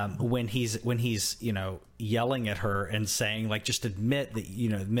 When he's yelling at her and saying, like, just admit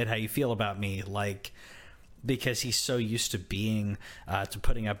how you feel about me, like, because he's so used to being to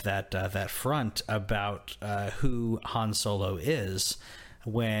putting up that front about who Han Solo is.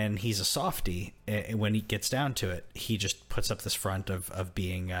 When he's a softie, when he gets down to it, he just puts up this front of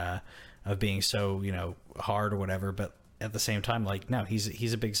being so hard or whatever. But at the same time, like, no,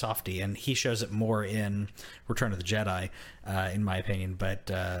 he's a big softie, and he shows it more in Return of the Jedi, in my opinion.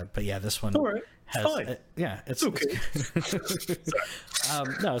 But yeah, this one has fine. It's okay.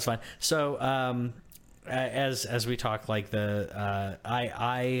 No, it's fine. So as we talk, like,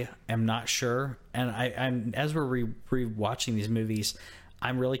 I am not sure, and I'm as we're rewatching these movies,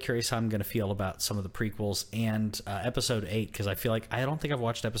 I'm really curious how I'm going to feel about some of the prequels and Episode 8, because I feel like I don't think I've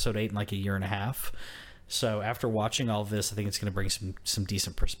watched Episode 8 in like a year and a half. So after watching all of this, I think it's going to bring some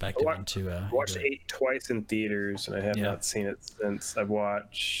decent perspective into. I watched 8 twice in theaters, and I have not seen it since. I've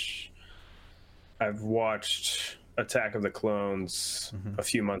watched Attack of the Clones a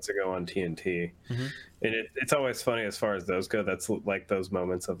few months ago on TNT, and it's always funny as far as those go. That's like those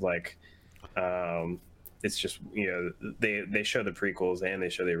moments of like, it's just, you know, they show the prequels and they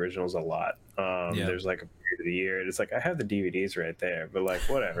show the originals a lot. There's like a period of the year, and it's like I have the DVDs right there, but like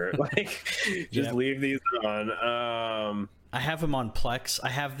whatever, like just leave these on. I have them on Plex. I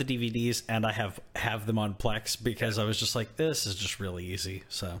have the DVDs and I have them on Plex because I was just like, this is just really easy.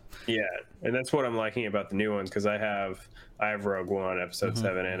 So yeah, and that's what I'm liking about the new ones, because I have Rogue One, Episode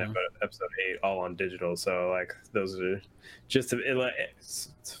 7, and Episode 8 all on digital. So like those are just it's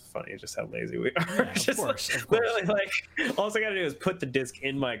funny just how lazy we are. Yeah, of course. Literally, like all I gotta do is put the disc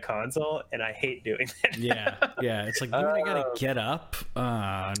in my console, and I hate doing that. yeah. It's like, I gotta get up.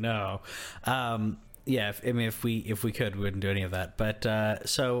 No. Yeah, if we could, we wouldn't do any of that. But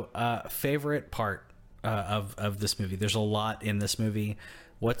so favorite part of this movie. There's a lot in this movie.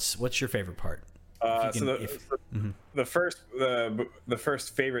 What's your favorite part? The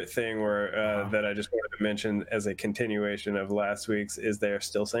first favorite thing where that I just wanted to mention as a continuation of last week's is they're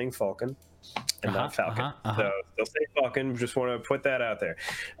still saying Falcon and not Falcon. So still saying Falcon. Just want to put that out there.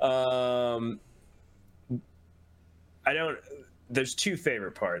 There's two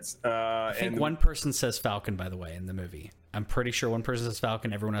favorite parts. I think one person says Falcon, by the way, in the movie. I'm pretty sure one person says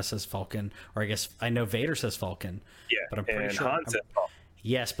Falcon, everyone else says Falcon. Or I guess I know Vader says Falcon. Yeah, but I'm pretty sure Han says Falcon.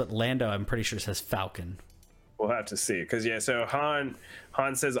 Yes, but Lando, I'm pretty sure, says Falcon. We'll have to see, because so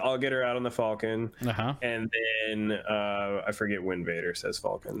Han says, "I'll get her out on the Falcon," and then I forget when Vader says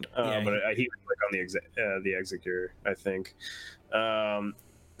Falcon, but he was like on the Executor, I think.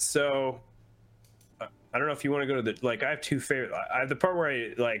 So I don't know if you want to go to the, like, I have two favorite. I have the part where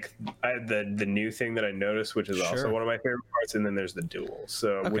I have the new thing that I noticed, which is also one of my favorite parts, and then there's the duel.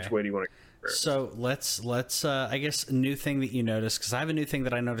 So which way do you want to go first? So let's I guess new thing that you noticed, because I have a new thing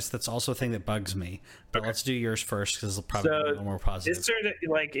that I noticed that's also a thing that bugs me. But let's do yours first, because it'll probably be a little more positive.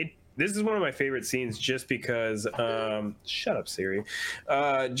 This is one of my favorite scenes, just because. Shut up, Siri.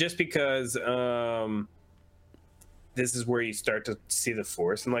 Just because. This is where you start to see the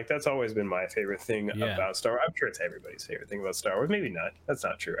Force, and like that's always been my favorite thing about Star Wars. I'm sure it's everybody's favorite thing about Star Wars. Maybe not. That's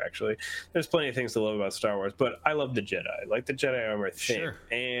not true, actually. There's plenty of things to love about Star Wars, but I love the Jedi. Like the Jedi armor thing. Sure.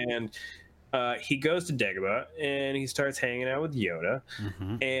 And he goes to Dagobah and he starts hanging out with Yoda.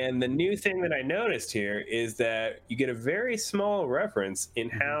 And the new thing that I noticed here is that you get a very small reference in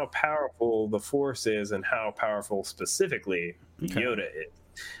how powerful the Force is and how powerful specifically Yoda is.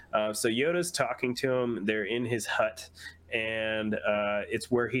 So Yoda's talking to him. They're in his hut, and it's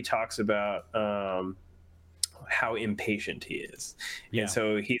where he talks about how impatient he is. And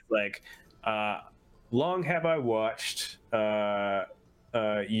so he's like, long have I watched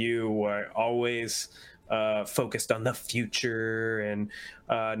you were always focused on the future and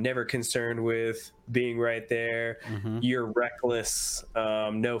never concerned with being right there. You're reckless,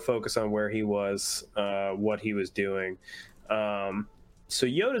 no focus on where he was, what he was doing. So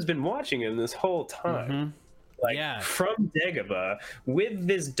Yoda's been watching him this whole time, from Dagobah, with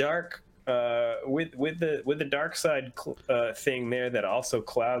this dark, with the dark side thing there that also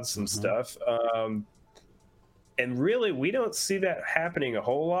clouds some stuff. And really, we don't see that happening a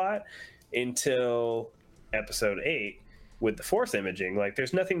whole lot until Episode 8 with the Force imaging. Like,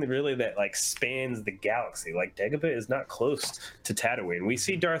 there's nothing really that like spans the galaxy. Like, Dagobah is not close to Tatooine. We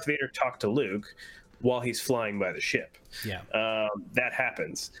see Darth Vader talk to Luke while he's flying by the ship. That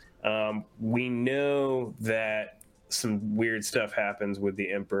happens. We know that some weird stuff happens with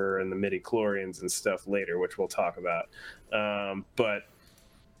the Emperor and the midi-chlorians and stuff later, which we'll talk about. But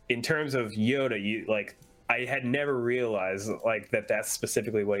in terms of Yoda, I had never realized like that's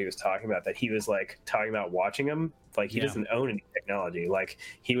specifically what he was talking about, that he was like talking about watching him. Like, he doesn't own any technology. Like,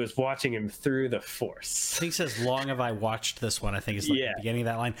 he was watching him through the Force. I think he says, long have I watched this one, I think is like the beginning of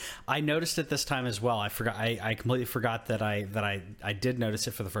that line. I noticed it this time as well. I forgot. I completely forgot that I did notice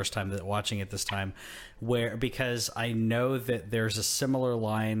it for the first time, that watching it this time, because I know that there's a similar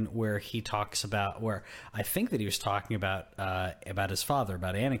line where he talks about, where I think that he was talking about his father,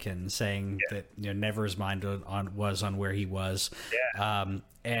 about Anakin, saying that, never his mind was on where he was.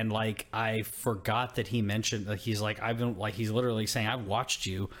 And like, I forgot that he mentioned that he's literally saying, I've watched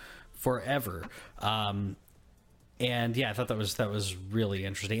you forever. And I thought that was really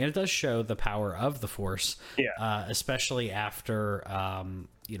interesting. And it does show the power of the Force, especially after,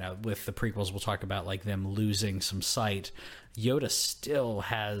 with the prequels, we'll talk about like them losing some sight. Yoda still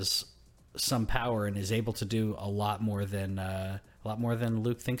has some power and is able to do a lot more than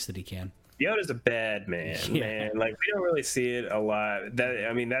Luke thinks that he can. Yoda's a bad man, man. Like, we don't really see it a lot. That,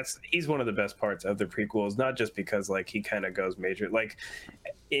 I mean, he's one of the best parts of the prequels, not just because like he kind of goes major, like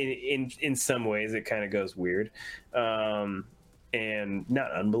in some ways it kind of goes weird, and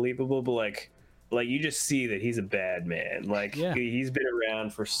not unbelievable, but like you just see that he's a bad man. Like, he's been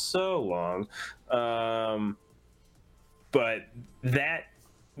around for so long, but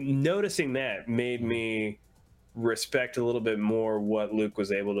noticing that made me respect a little bit more what Luke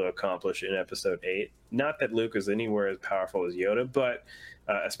was able to accomplish in episode 8. Not that Luke is anywhere as powerful as Yoda, but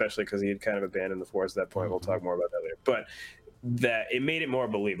especially because he had kind of abandoned the Force at that point. We'll talk more about that later. But that it made it more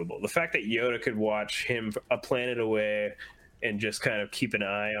believable. The fact that Yoda could watch him a planet away and just kind of keep an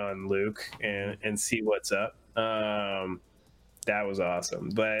eye on Luke and see what's up, that was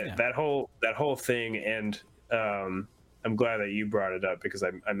awesome. But that whole thing, and I'm glad that you brought it up, because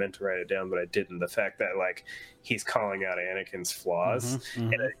I meant to write it down, but I didn't. The fact that like he's calling out Anakin's flaws,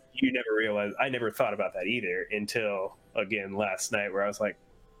 and you never realized. I never thought about that either until again last night, where I was like,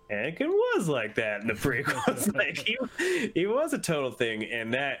 Anakin was like that in the prequels. Like he was a total thing,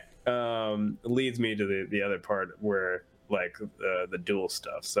 and that leads me to the other part where like the dual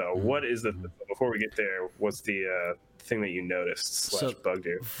stuff. So what is before we get there? What's the thing that you noticed / bugged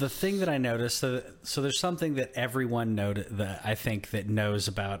you? The thing that I noticed, so there's something that everyone that I think that knows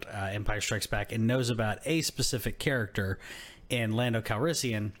about Empire Strikes Back and knows about a specific character in Lando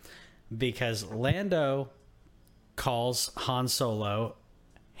Calrissian, because Lando calls Han Solo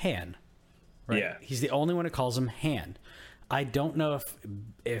Han, right? Yeah, he's the only one who calls him Han. I don't know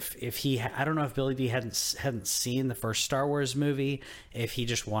I don't know if Billy D hadn't seen the first Star Wars movie, if he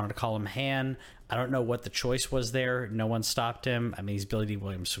just wanted to call him Han. I don't know what the choice was there. No one stopped him. I mean, he's Billy D.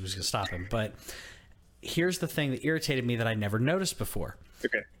 Williams, so who's going to stop him? But here's the thing that irritated me that I never noticed before.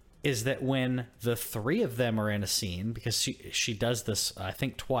 Okay. Is that when the three of them are in a scene, because she does this, I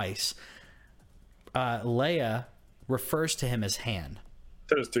think, twice, Leia refers to him as Han.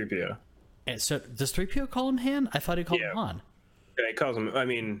 So does 3PO. And so does 3PO call him Han? I thought he called him Han. Yeah, he calls him, I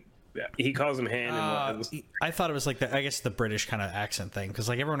mean... Yeah, he calls him Han. I thought it was like I guess the British kind of accent thing, because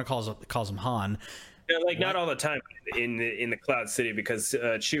like everyone calls him Han. Yeah, like not all the time in the Cloud City, because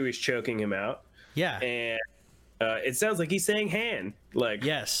Chewie's choking him out. Yeah, and it sounds like he's saying Han. Like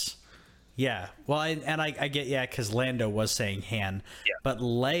yes, yeah. Well, I get because Lando was saying Han, but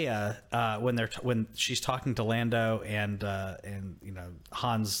Leia when she's talking to Lando and you know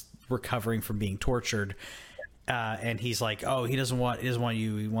Han's recovering from being tortured. And he's like, oh, he doesn't want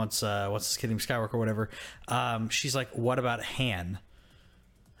you. He wants what's his kid named Skywalker or whatever. She's like, what about Han?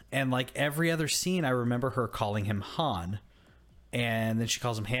 And like every other scene, I remember her calling him Han, and then she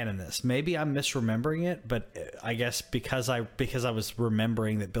calls him Han in this. Maybe I'm misremembering it, but I guess because I was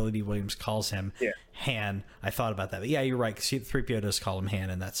remembering that Billy D. Williams calls him Han, I thought about that. But yeah, you're right. 3PO does call him Han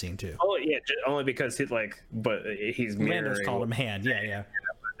in that scene too. Oh yeah, only because he's Lando's called him Han. Yeah.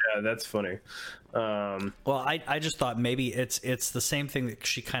 Yeah, that's funny. Well, I just thought maybe it's the same thing that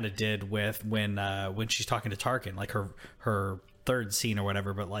she kind of did with when she's talking to Tarkin, like her third scene or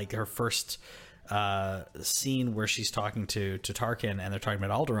whatever, but like her first scene where she's talking to Tarkin and they're talking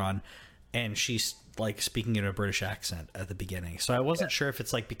about Alderaan, and she's like speaking in a British accent at the beginning. So I wasn't sure if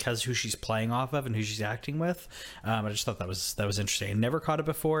it's like because who she's playing off of and who she's acting with. I just thought that was interesting. I never caught it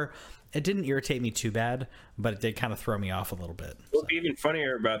before. It didn't irritate me too bad, but it did kind of throw me off a little bit. What's even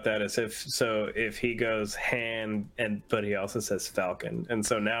funnier about that is if he goes Han but he also says Falcon, and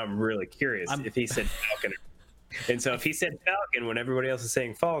so now I'm really curious if he said Falcon. And so if he said Falcon when everybody else is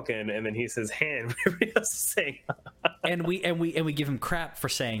saying Falcon, and then he says Han when everybody else is saying and we give him crap for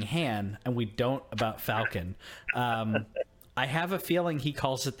saying Han, and we don't about Falcon. I have a feeling he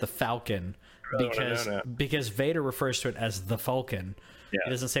calls it the Falcon because Vader refers to it as the Falcon. Yeah.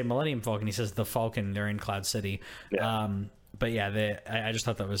 He doesn't say Millennium Falcon. He says the Falcon. They're in Cloud City. Yeah. But yeah, I just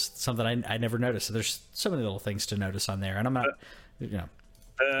thought that was something I never noticed. So there's so many little things to notice on there, and I'm not,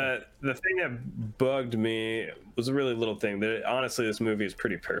 The thing that bugged me was a really little thing. Honestly, this movie is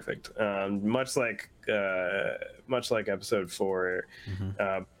pretty perfect. Much like Episode 4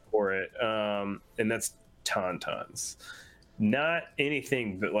 for it, and that's Tauntauns. Not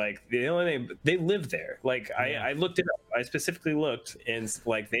anything, but like the only thing, they live there. Like I looked it up. I specifically looked, and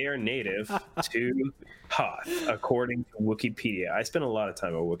like they are native to Hoth, according to Wikipedia. I spend a lot of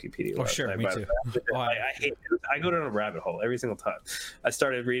time on Wikipedia. Oh, sure, me too. I hate it. I go down a rabbit hole every single time. I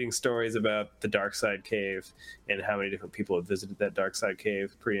started reading stories about the Dark Side Cave and how many different people have visited that Dark Side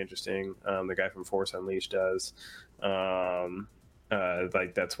Cave. Pretty interesting. The guy from Force Unleashed does.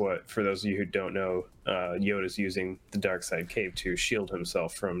 Like that's what, for those of you who don't know, Yoda's using the Dark Side Cave to shield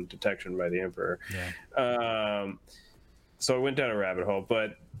himself from detection by the Emperor. so I went down a rabbit hole,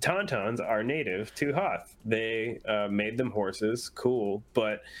 but Tauntauns are native to Hoth. They made them horses, cool,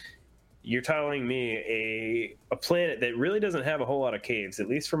 but you're telling me a planet that really doesn't have a whole lot of caves, at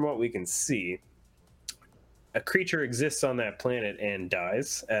least from what we can see. A creature exists on that planet and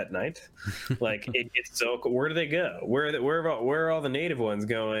dies at night. Like it's so. Where do they go? Where are all the native ones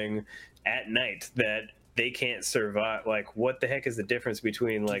going at night that they can't survive? Like, what the heck is the difference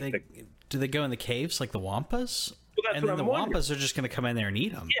between do they go in the caves like the Wampas? Well, and then the Wampas are just going to come in there and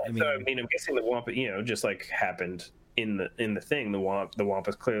eat them. Yeah, I'm guessing the Wampa, just like happened in the thing. The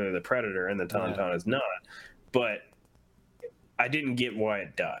Wampa's clearly the predator, and the Tauntaun is not. But I didn't get why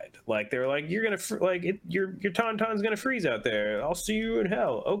it died. Like they were like, you're gonna your Tauntaun's gonna freeze out there. I'll see you in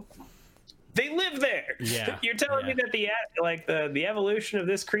hell. Oh, they live there. Yeah, you're telling me that the evolution of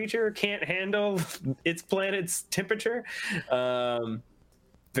this creature can't handle its planet's temperature.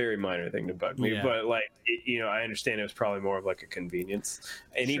 Very minor thing to bug me, but I understand it was probably more of like a convenience.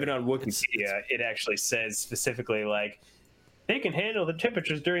 And even on Wikipedia, it actually says specifically like they can handle the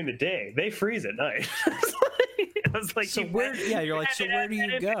temperatures during the day. They freeze at night. I was like, so where? Yeah, you're like, so where do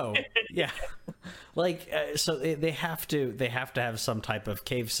you go? Yeah, so they have to have some type of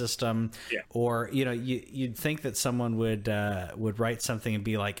cave system, or you'd think that someone would write something and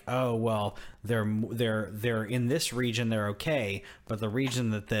be like, oh well, they're in this region, they're okay, but the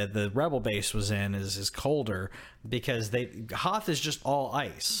region that the rebel base was in is colder because Hoth is just all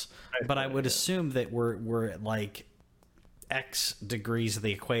ice. But I would assume that we're at like X degrees of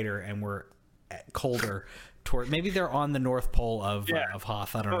the equator and we're colder. Maybe they're on the North Pole of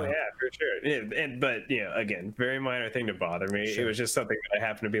Hoth. I don't know. Oh yeah, for sure. But again, very minor thing to bother me. Sure. It was just something that I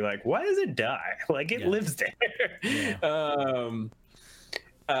happened to be like, why does it die? Like it lives there. Yeah.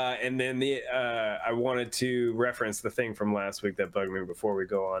 And then I wanted to reference the thing from last week that bugged me before we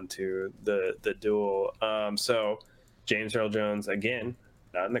go on to the duel. So James Earl Jones again.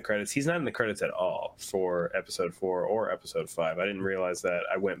 Not in the credits. He's not in the credits at all for episode 4 or episode 5. I didn't realize that.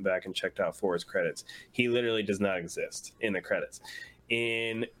 I went back and checked out 4's credits. He literally does not exist in the credits.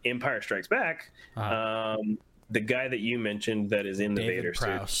 In Empire Strikes Back, the guy that you mentioned that is in the Vader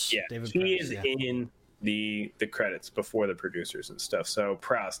suit, he is in the credits before the producers and stuff. So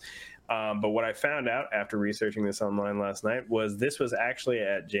Prowse. But what I found out after researching this online last night was this was actually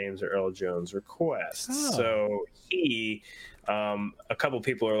at James Earl Jones' request. Oh. So he... a couple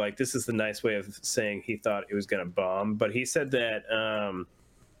people are like, this is the nice way of saying he thought it was going to bomb, but he said that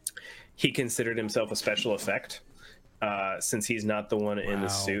he considered himself a special effect. Since he's not the one in the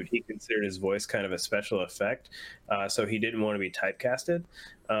suit, he considered his voice kind of a special effect. So he didn't want to be typecasted.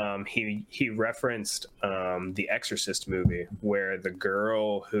 He referenced the Exorcist movie where the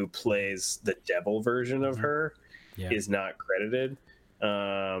girl who plays the devil version of her is not credited.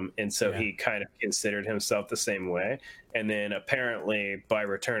 And so he kind of considered himself the same way. And then apparently by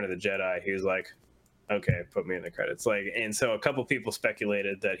Return of the Jedi, he was like, okay, put me in the credits. And so a couple people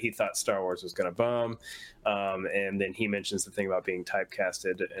speculated that he thought Star Wars was going to bomb. And then he mentions the thing about being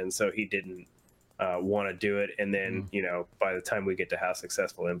typecasted. And so he didn't want to do it. And then, by the time we get to how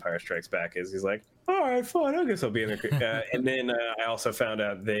successful Empire Strikes Back is, he's like, all right, fine, I guess I'll be in the and then I also found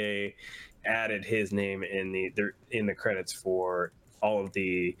out they added his name in the credits for all of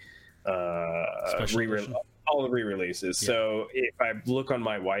the re-releases. Yeah. So if I look on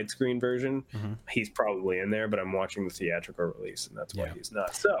my widescreen version, he's probably in there, but I'm watching the theatrical release, and that's why he's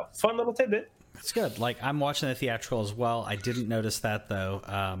not. So fun little tidbit. That's good. I'm watching the theatrical as well. I didn't notice that though,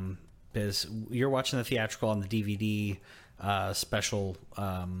 because you're watching the theatrical on the DVD special.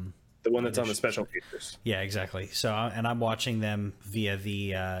 The one that's on the special features. Yeah, exactly. So, and I'm watching them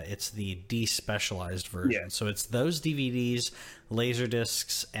via it's the despecialized version. Yeah. So it's those DVDs, laser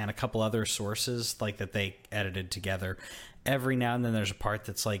discs, and a couple other sources that they edited together. Every now and then there's a part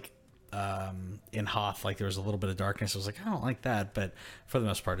that's in Hoth, there was a little bit of darkness. I was like, I don't like that, but for the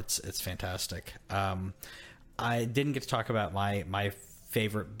most part, it's fantastic. I didn't get to talk about my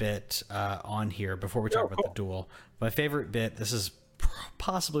favorite bit on here before we talk about the duel. My favorite bit, this is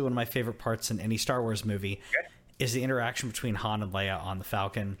possibly one of my favorite parts in any Star Wars movie, is the interaction between Han and Leia on the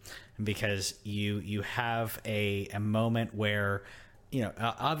Falcon, because you have a moment where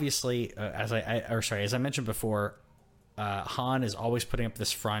obviously as I mentioned before, Han is always putting up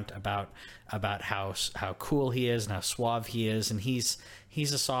this front about how cool he is and how suave he is, and he's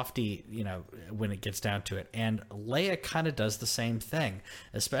a softie when it gets down to it. And Leia kind of does the same thing,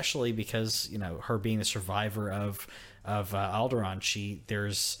 especially because her being a survivor of Alderaan,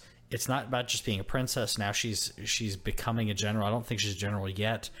 it's not about just being a princess. Now she's becoming a general. I don't think she's a general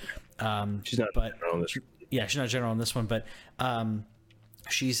yet. She's not a general in this. Yeah, she's not a general in this one, but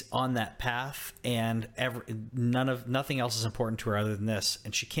she's on that path, and nothing else is important to her other than this,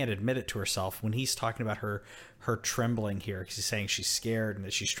 and she can't admit it to herself. When he's talking about her trembling here, because he's saying she's scared and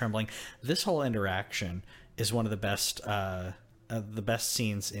that she's trembling, this whole interaction is one of the best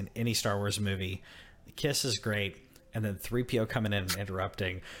scenes in any Star Wars movie. The kiss is great, and then 3PO coming in and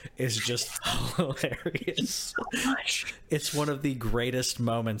interrupting is just hilarious. So much. It's one of the greatest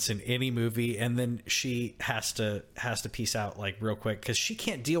moments in any movie, and then she has to peace out like real quick because she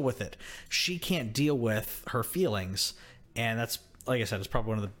can't deal with it. She can't deal with her feelings, and that's, like I said, it's probably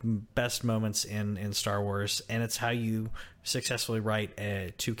one of the best moments in Star Wars, and it's how you successfully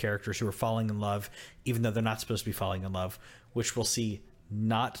write two characters who are falling in love, even though they're not supposed to be falling in love, which we'll see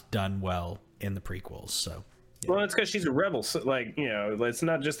not done well in the prequels. So. Yeah. Well, it's because she's a rebel. So, like, you know, it's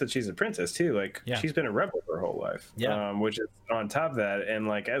not just that she's a princess too. Like, she's been a rebel her whole life. Yeah. Which is on top of that, and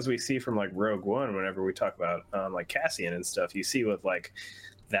like as we see from like Rogue One, whenever we talk about like Cassian and stuff, you see what like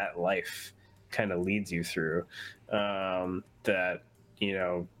that life kind of leads you through. That, you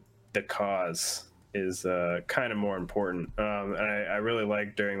know, the cause is kind of more important. And I really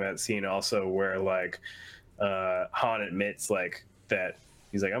like during that scene also where like Han admits like that.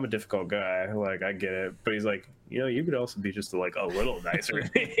 He's like, I'm a difficult guy. Like, I get it. But he's like, you know, you could also be just like a little nicer.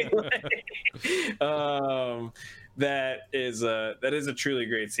 That is a truly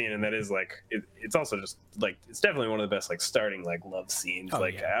great scene. And that is like, it's also just like, it's definitely one of the best, like starting like love scenes. I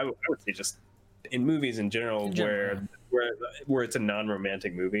would say just in movies in general, where it's a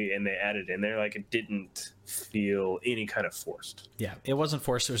non-romantic movie and they added in there, like it didn't feel any kind of forced. Yeah, it wasn't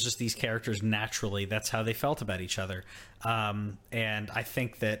forced. It was just these characters naturally. That's how they felt about each other. And I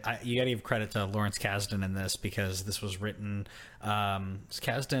think that you got to give credit to Lawrence Kasdan in this, because this was written.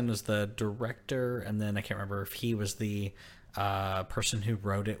 Kasdan was the director, and then I can't remember if he was the person who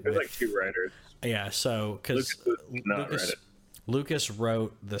wrote it. There's like two writers. Yeah, so because Lucas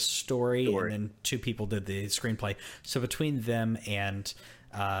wrote the story, and then two people did the screenplay. So between them and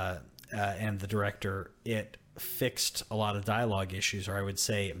the director, it fixed a lot of dialogue issues, or I would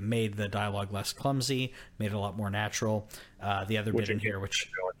say it made the dialogue less clumsy, made it a lot more natural. The other bit in here, what's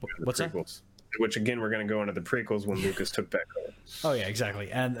that? Which again, we're going to go into the prequels when Lucas took back over. Oh yeah,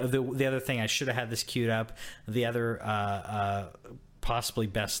 exactly. And the other thing, I should have had this queued up. The other possibly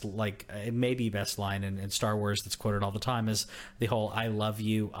best, like maybe best line in Star Wars that's quoted all the time is the whole "I love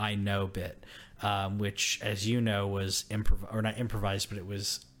you, I know" bit, which, as you know, was not improvised, but it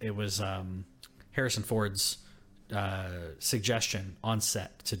was Harrison Ford's suggestion on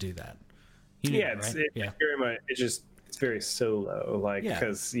set to do that. You knew that, right? It's very much. It's very solo, like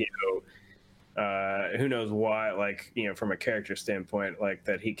because you know. Who knows why, like, you know, from a character standpoint, like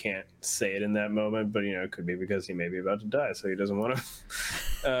that he can't say it in that moment, but you know, it could be because he may be about to die, so he doesn't want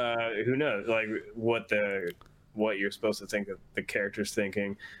to. Who knows, like what you're supposed to think of the character's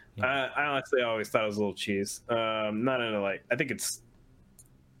thinking. I honestly always thought it was a little cheese. Not in a, like, I think it's,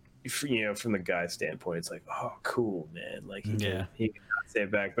 you know, from the guy's standpoint, it's like, oh, cool, man, like he can say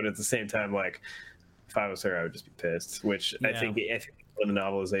it back, but at the same time, like if I was her, I would just be pissed. Which I think one of the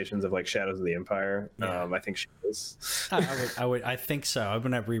novelizations of like Shadows of the Empire. I think she is. I think so. I'm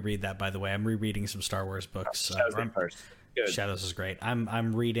gonna reread that, by the way. I'm rereading some Star Wars books. Shadows is great.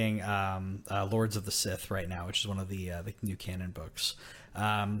 I'm reading Lords of the Sith right now, which is one of the new canon books.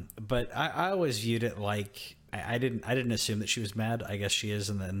 But I always viewed it like I didn't assume that she was mad. I guess she is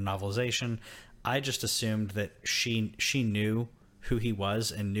in the novelization. I just assumed that she knew who he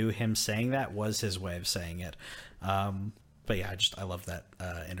was and knew him saying that was his way of saying it. But yeah, I love that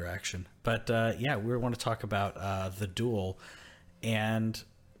interaction. But we want to talk about the duel. And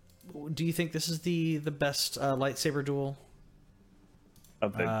do you think this is the best lightsaber duel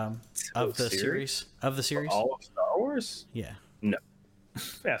of the series? Of the series? All of Star Wars? Yeah. No,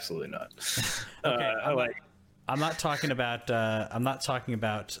 absolutely not. Okay, I'm not talking about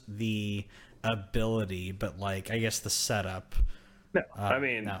the ability, but like I guess the setup. No,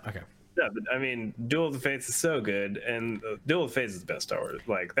 okay. No, but I mean, Duel of the Fates is so good, and Duel of the Fates is the best Star Wars.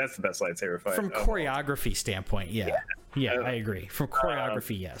 Like, that's the best lightsaber fight. From choreography standpoint, yeah, I agree. From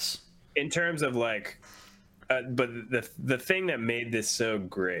choreography, yes. In terms of like, but the thing that made this so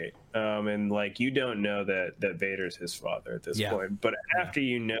great, and like you don't know that Vader's his father at this point, but after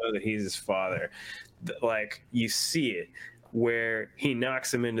you know that he's his father, like you see it where he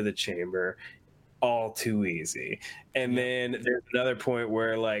knocks him into the chamber. All too easy. And then there's another point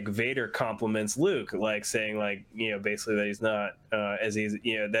where like Vader compliments Luke, like saying like, you know, basically that he's not as easy,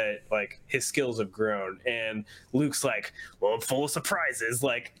 you know, that like his skills have grown. And Luke's like, well, I'm full of surprises.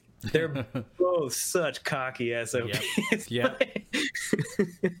 Like They're both such cocky SOPs. Yeah.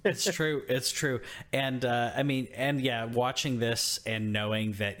 It's true. It's true. And I mean, and yeah, watching this and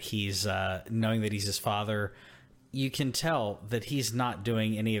knowing that he's his father, you can tell that he's not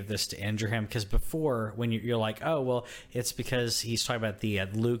doing any of this to injure him. Because before, when you're like, oh well, it's because he's talking about the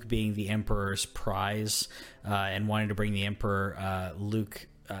Luke being the Emperor's prize and wanting to bring the Emperor Luke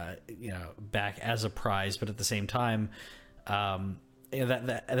back as a prize, but at the same time,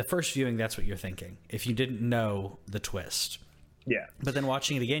 that at the first viewing, that's what you're thinking if you didn't know the twist. Yeah. But then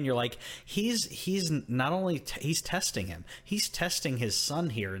watching it again, you're like, he's not only he's testing him, he's testing his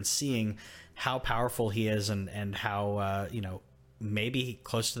son here and seeing how powerful he is and how maybe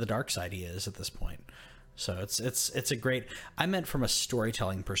close to the dark side he is at this point. So it's a great. I meant from a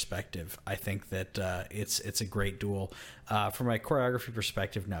storytelling perspective. I think that it's a great duel. From a choreography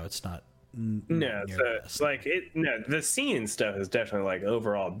perspective, no, it's not. No, it's like it. No, the scene stuff is definitely like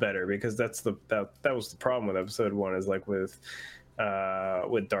overall better because that was the problem with episode 1 is like with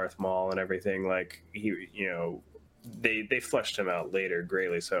Darth Maul and everything. Like he, they fleshed him out later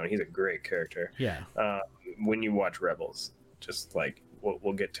greatly so, and he's a great character. Yeah. When you watch Rebels, just like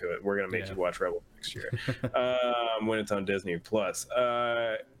we'll get to it. We're gonna make you watch Rebels next year when it's on Disney Plus.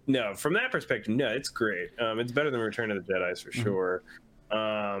 No, from that perspective, no, it's great. It's better than Return of the Jedi for sure.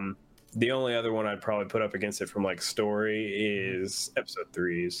 The only other one I'd probably put up against it from like story is episode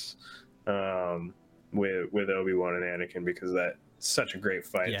 3's with Obi-Wan and Anakin, because that's such a great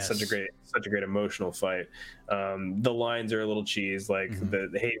fight. Yes. Such a great emotional fight. The lines are a little cheese, like the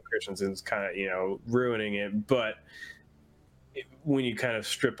Hayden Christensen's kind of ruining it, but when you kind of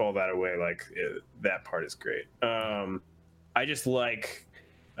strip all that away, like that part is great. I just like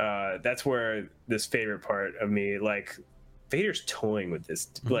that's where this favorite part of me, like Vader's toying with this.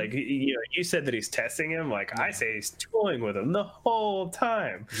 Like you said that he's testing him. Like I say, he's toying with him the whole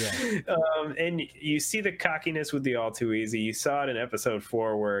time. Yeah. And you see the cockiness with the all too easy. You saw it in episode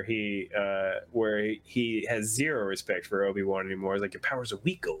 4 where he has zero respect for Obi-Wan anymore. It's like, your power's a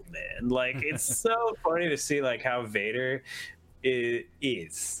weak, old man. Like it's so funny to see like how Vader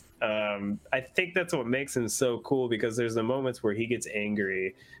is. I think that's what makes him so cool, because there's the moments where he gets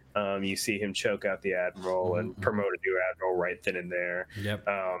angry. You see him choke out the admiral and promote a new admiral right then and there. Yep.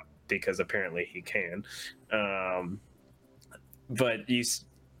 Because apparently he can. But it's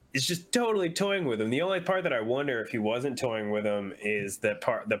just totally toying with him. The only part that I wonder if he wasn't toying with him is the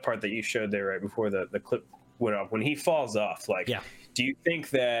part that you showed there right before the clip went off, when he falls off. Like, do you think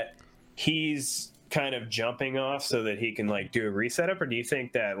that he's kind of jumping off so that he can like do a reset up, or do you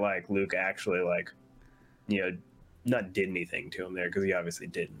think that like Luke actually like not did anything to him there, because he obviously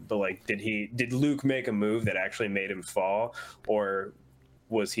didn't, but like did Luke make a move that actually made him fall, or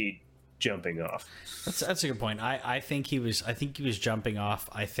was he jumping off? That's a good point. I think he was jumping off.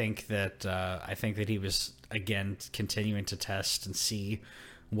 I think that he was again continuing to test and see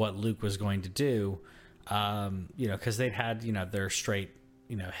what Luke was going to do. Because they'd had their straight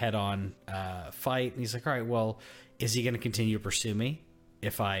head on fight, and he's like, all right, well, is he going to continue to pursue me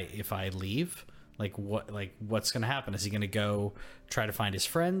if I leave? What's going to happen? Is he going to go try to find his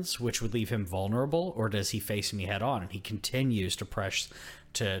friends, which would leave him vulnerable, or does he face me head on? And he continues to press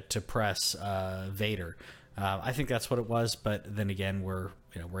Vader. I think that's what it was, but then again, we're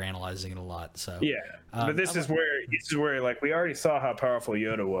analyzing it a lot. So yeah, but this is where like we already saw how powerful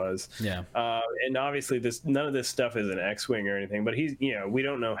Yoda was. Yeah, and obviously none of this stuff is an X-wing or anything, but he's we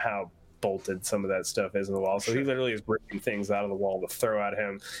don't know how bolted some of that stuff is in the wall, so he literally is breaking things out of the wall to throw at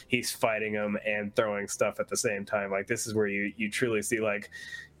him. He's fighting him and throwing stuff at the same time. Like, this is where you truly see like,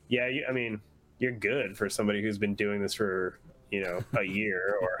 you're good for somebody who's been doing this for a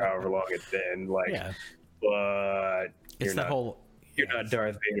year or however long it's been, like, but it's that whole you're not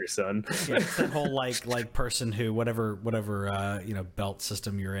Darth Vader, son. Yeah, it's that whole like person who whatever belt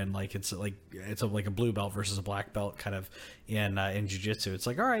system you're in, like it's like a blue belt versus a black belt kind of in jiu-jitsu. It's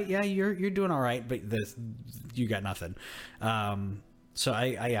like, all right, yeah, you're doing all right, but you got nothing. So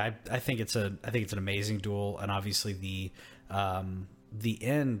I think it's an amazing duel, and obviously the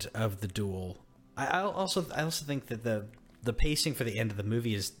end of the duel. I also think that the pacing for the end of the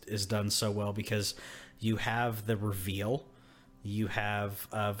movie is done so well, because you have the reveal. You have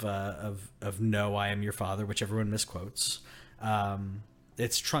of no, I am your father, which everyone misquotes.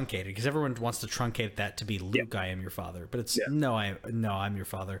 It's truncated because everyone wants to truncate that to be Luke, I am your father, but it's no, I'm your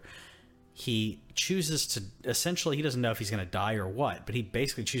father. He chooses to essentially, he doesn't know if he's going to die or what, but he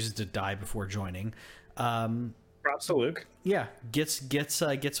basically chooses to die before joining. Props to Luke. Yeah, gets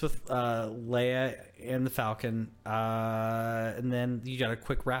with Leia and the Falcon, and then you got a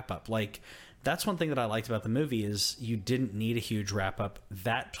quick wrap up. Like, that's one thing that I liked about the movie is you didn't need a huge wrap up.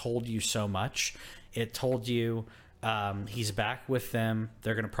 That told you so much. It told you he's back with them.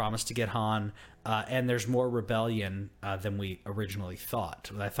 They're going to promise to get Han. And there's more rebellion than we originally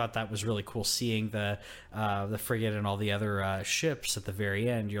thought. I thought that was really cool, seeing the frigate and all the other ships at the very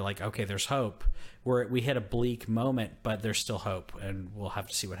end. You're like, okay, there's hope. We hit a bleak moment, but there's still hope, and we'll have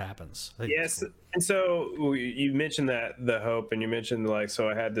to see what happens. Yes, cool. And so you mentioned that the hope, and you mentioned so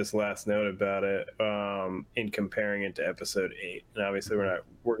I had this last note about it in comparing it to Episode 8, and obviously we're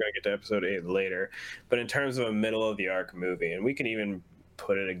going to get to Episode 8 later, but in terms of a middle of the arc movie, and we can even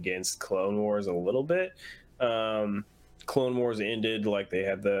put it against Clone Wars a little bit. Clone Wars ended like they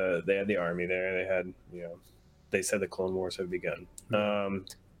had the army there. They had they said the Clone Wars have begun.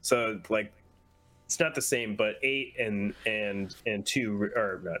 So like it's not the same, but 8 and 2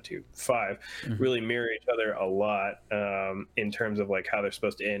 or not 2 5 really mirror each other a lot in terms of like how they're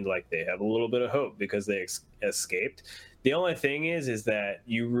supposed to end. Like they have a little bit of hope because they escaped. The only thing is that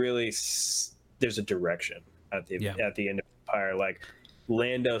you really there's a direction at the end of Empire. Like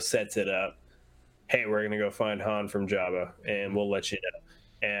Lando sets it up. Hey, we're gonna go find Han from Jabba, and we'll let you know,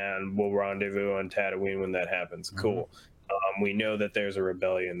 and we'll rendezvous on Tatooine when that happens. Cool. We know that there's a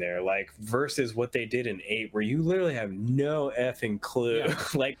rebellion there, like versus what they did in 8, where you literally have no effing clue. Yeah.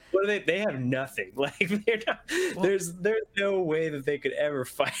 Like, what are they have nothing. Like, they're not, there's no way that they could ever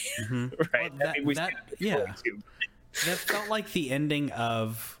fight. Right? Well, that felt like the ending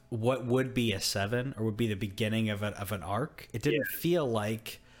of what would be a 7, or would be the beginning of an arc. It didn't feel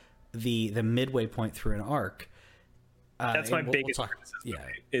like the midway point through an arc. That's my biggest criticism.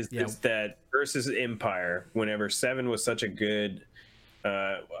 Is that versus Empire, whenever 7 was such a good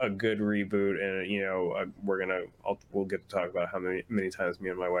reboot, and we'll get to talk about how many times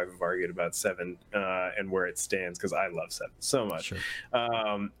me and my wife have argued about 7 and where it stands, because I love 7 so much. Sure.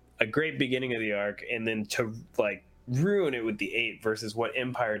 A great beginning of the arc, and then to like ruin it with the 8 versus what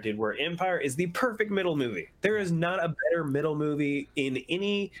Empire did, where Empire is the perfect middle movie. There is not a better middle movie in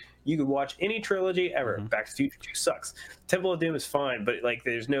any. You could watch any trilogy ever. Back to the Future 2 sucks. Temple of Doom is fine, but like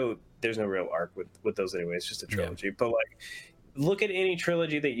there's no real arc with those anyway. It's just a trilogy. But like, look at any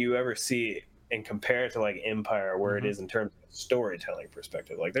trilogy that you ever see and compare it to like Empire, where it is in terms of storytelling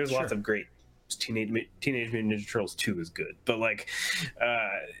perspective. Like there's lots of great. Teenage Mutant Ninja Turtles 2 is good, but like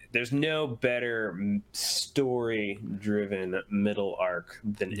there's no better story-driven middle arc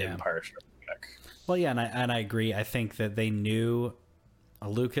than Empire Strikes Back. Well, yeah, and I agree. I think that they knew,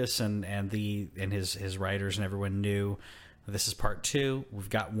 Lucas and his writers and everyone knew this is part 2. We've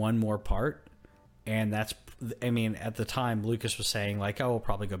got one more part, and that's. I mean, at the time, Lucas was saying like, "Oh, we'll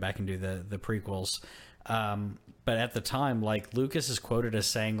probably go back and do the prequels." But at the time, like, Lucas is quoted as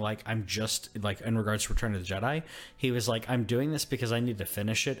saying, like, I'm just, like, in regards to Return of the Jedi, he was like, I'm doing this because I need to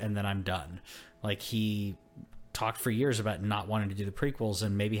finish it and then I'm done. Like, he talked for years about not wanting to do the prequels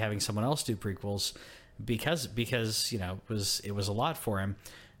and maybe having someone else do prequels because it was a lot for him.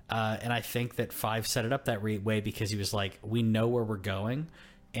 And I think that 5 set it up that way because he was like, we know where we're going.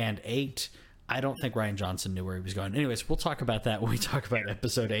 And 8, I don't think Rian Johnson knew where he was going. Anyways, we'll talk about that when we talk about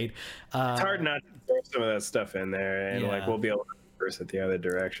Episode 8. It's hard not to throw some of that stuff in there, and like we'll be able to reverse it the other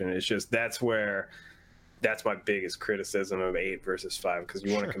direction. It's just that's my biggest criticism of 8 versus 5, because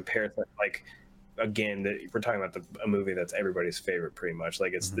you want to compare it. Like, again, we're talking about a movie that's everybody's favorite, pretty much.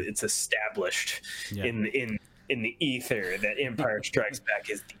 Like it's established in the ether that Empire Strikes Back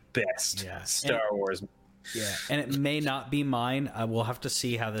is the best Star Wars movie. Yeah, and it may not be mine. We'll have to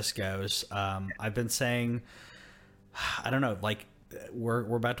see how this goes. I've been saying, I don't know, like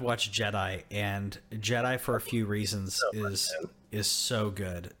we're about to watch Jedi, and Jedi for a few reasons is so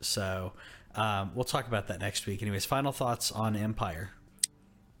good. So we'll talk about that next week. Anyways, final thoughts on Empire.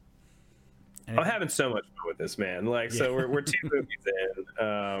 I'm having so much fun with this, man. Like, so we're 2 movies in,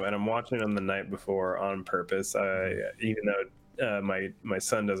 and I'm watching them the night before on purpose. Even though my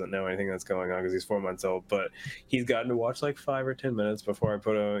son doesn't know anything that's going on because he's 4 months old, but he's gotten to watch like 5 or 10 minutes before I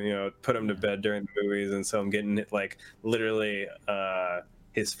put him to bed during the movies, and so I'm getting like literally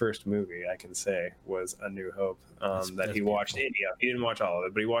his first movie I can say was A New Hope that he watched. He didn't watch all of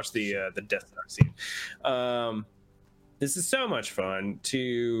it, but he watched the Death Star scene. This is so much fun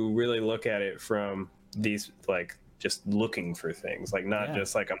to really look at it from these, like, just looking for things, like not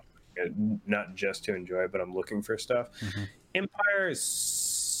just like not just to enjoy, but I'm looking for stuff. Empire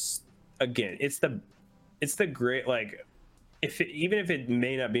is, again, it's the great, like, even if it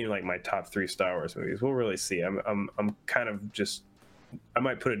may not be like my top 3 Star Wars movies, we'll really see. I'm kind of just, I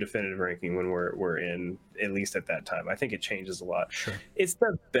might put a definitive ranking when we're in, at least at that time. I think it changes a lot. Sure. It's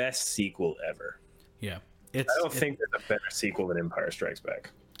the best sequel ever. Yeah. I don't think there's a better sequel than Empire Strikes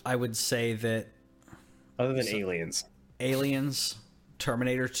Back. I would say that other than Aliens,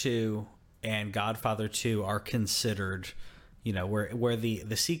 Terminator 2, and Godfather 2 are considered, you know, where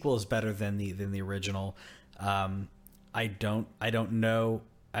the sequel is better than the original. I don't know.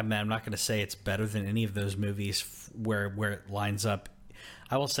 I mean, I'm not going to say it's better than any of those movies where it lines up.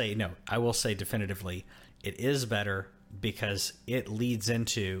 I will say definitively it is better because it leads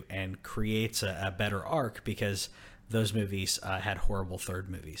into and creates a better arc, because those movies had horrible third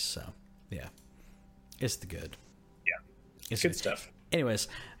movies. So yeah, it's the good. Yeah, it's good stuff. Anyways,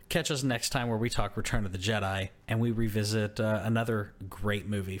 catch us next time where we talk Return of the Jedi and we revisit another great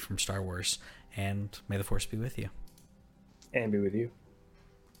movie from Star Wars. And may the Force be with you. And be with you.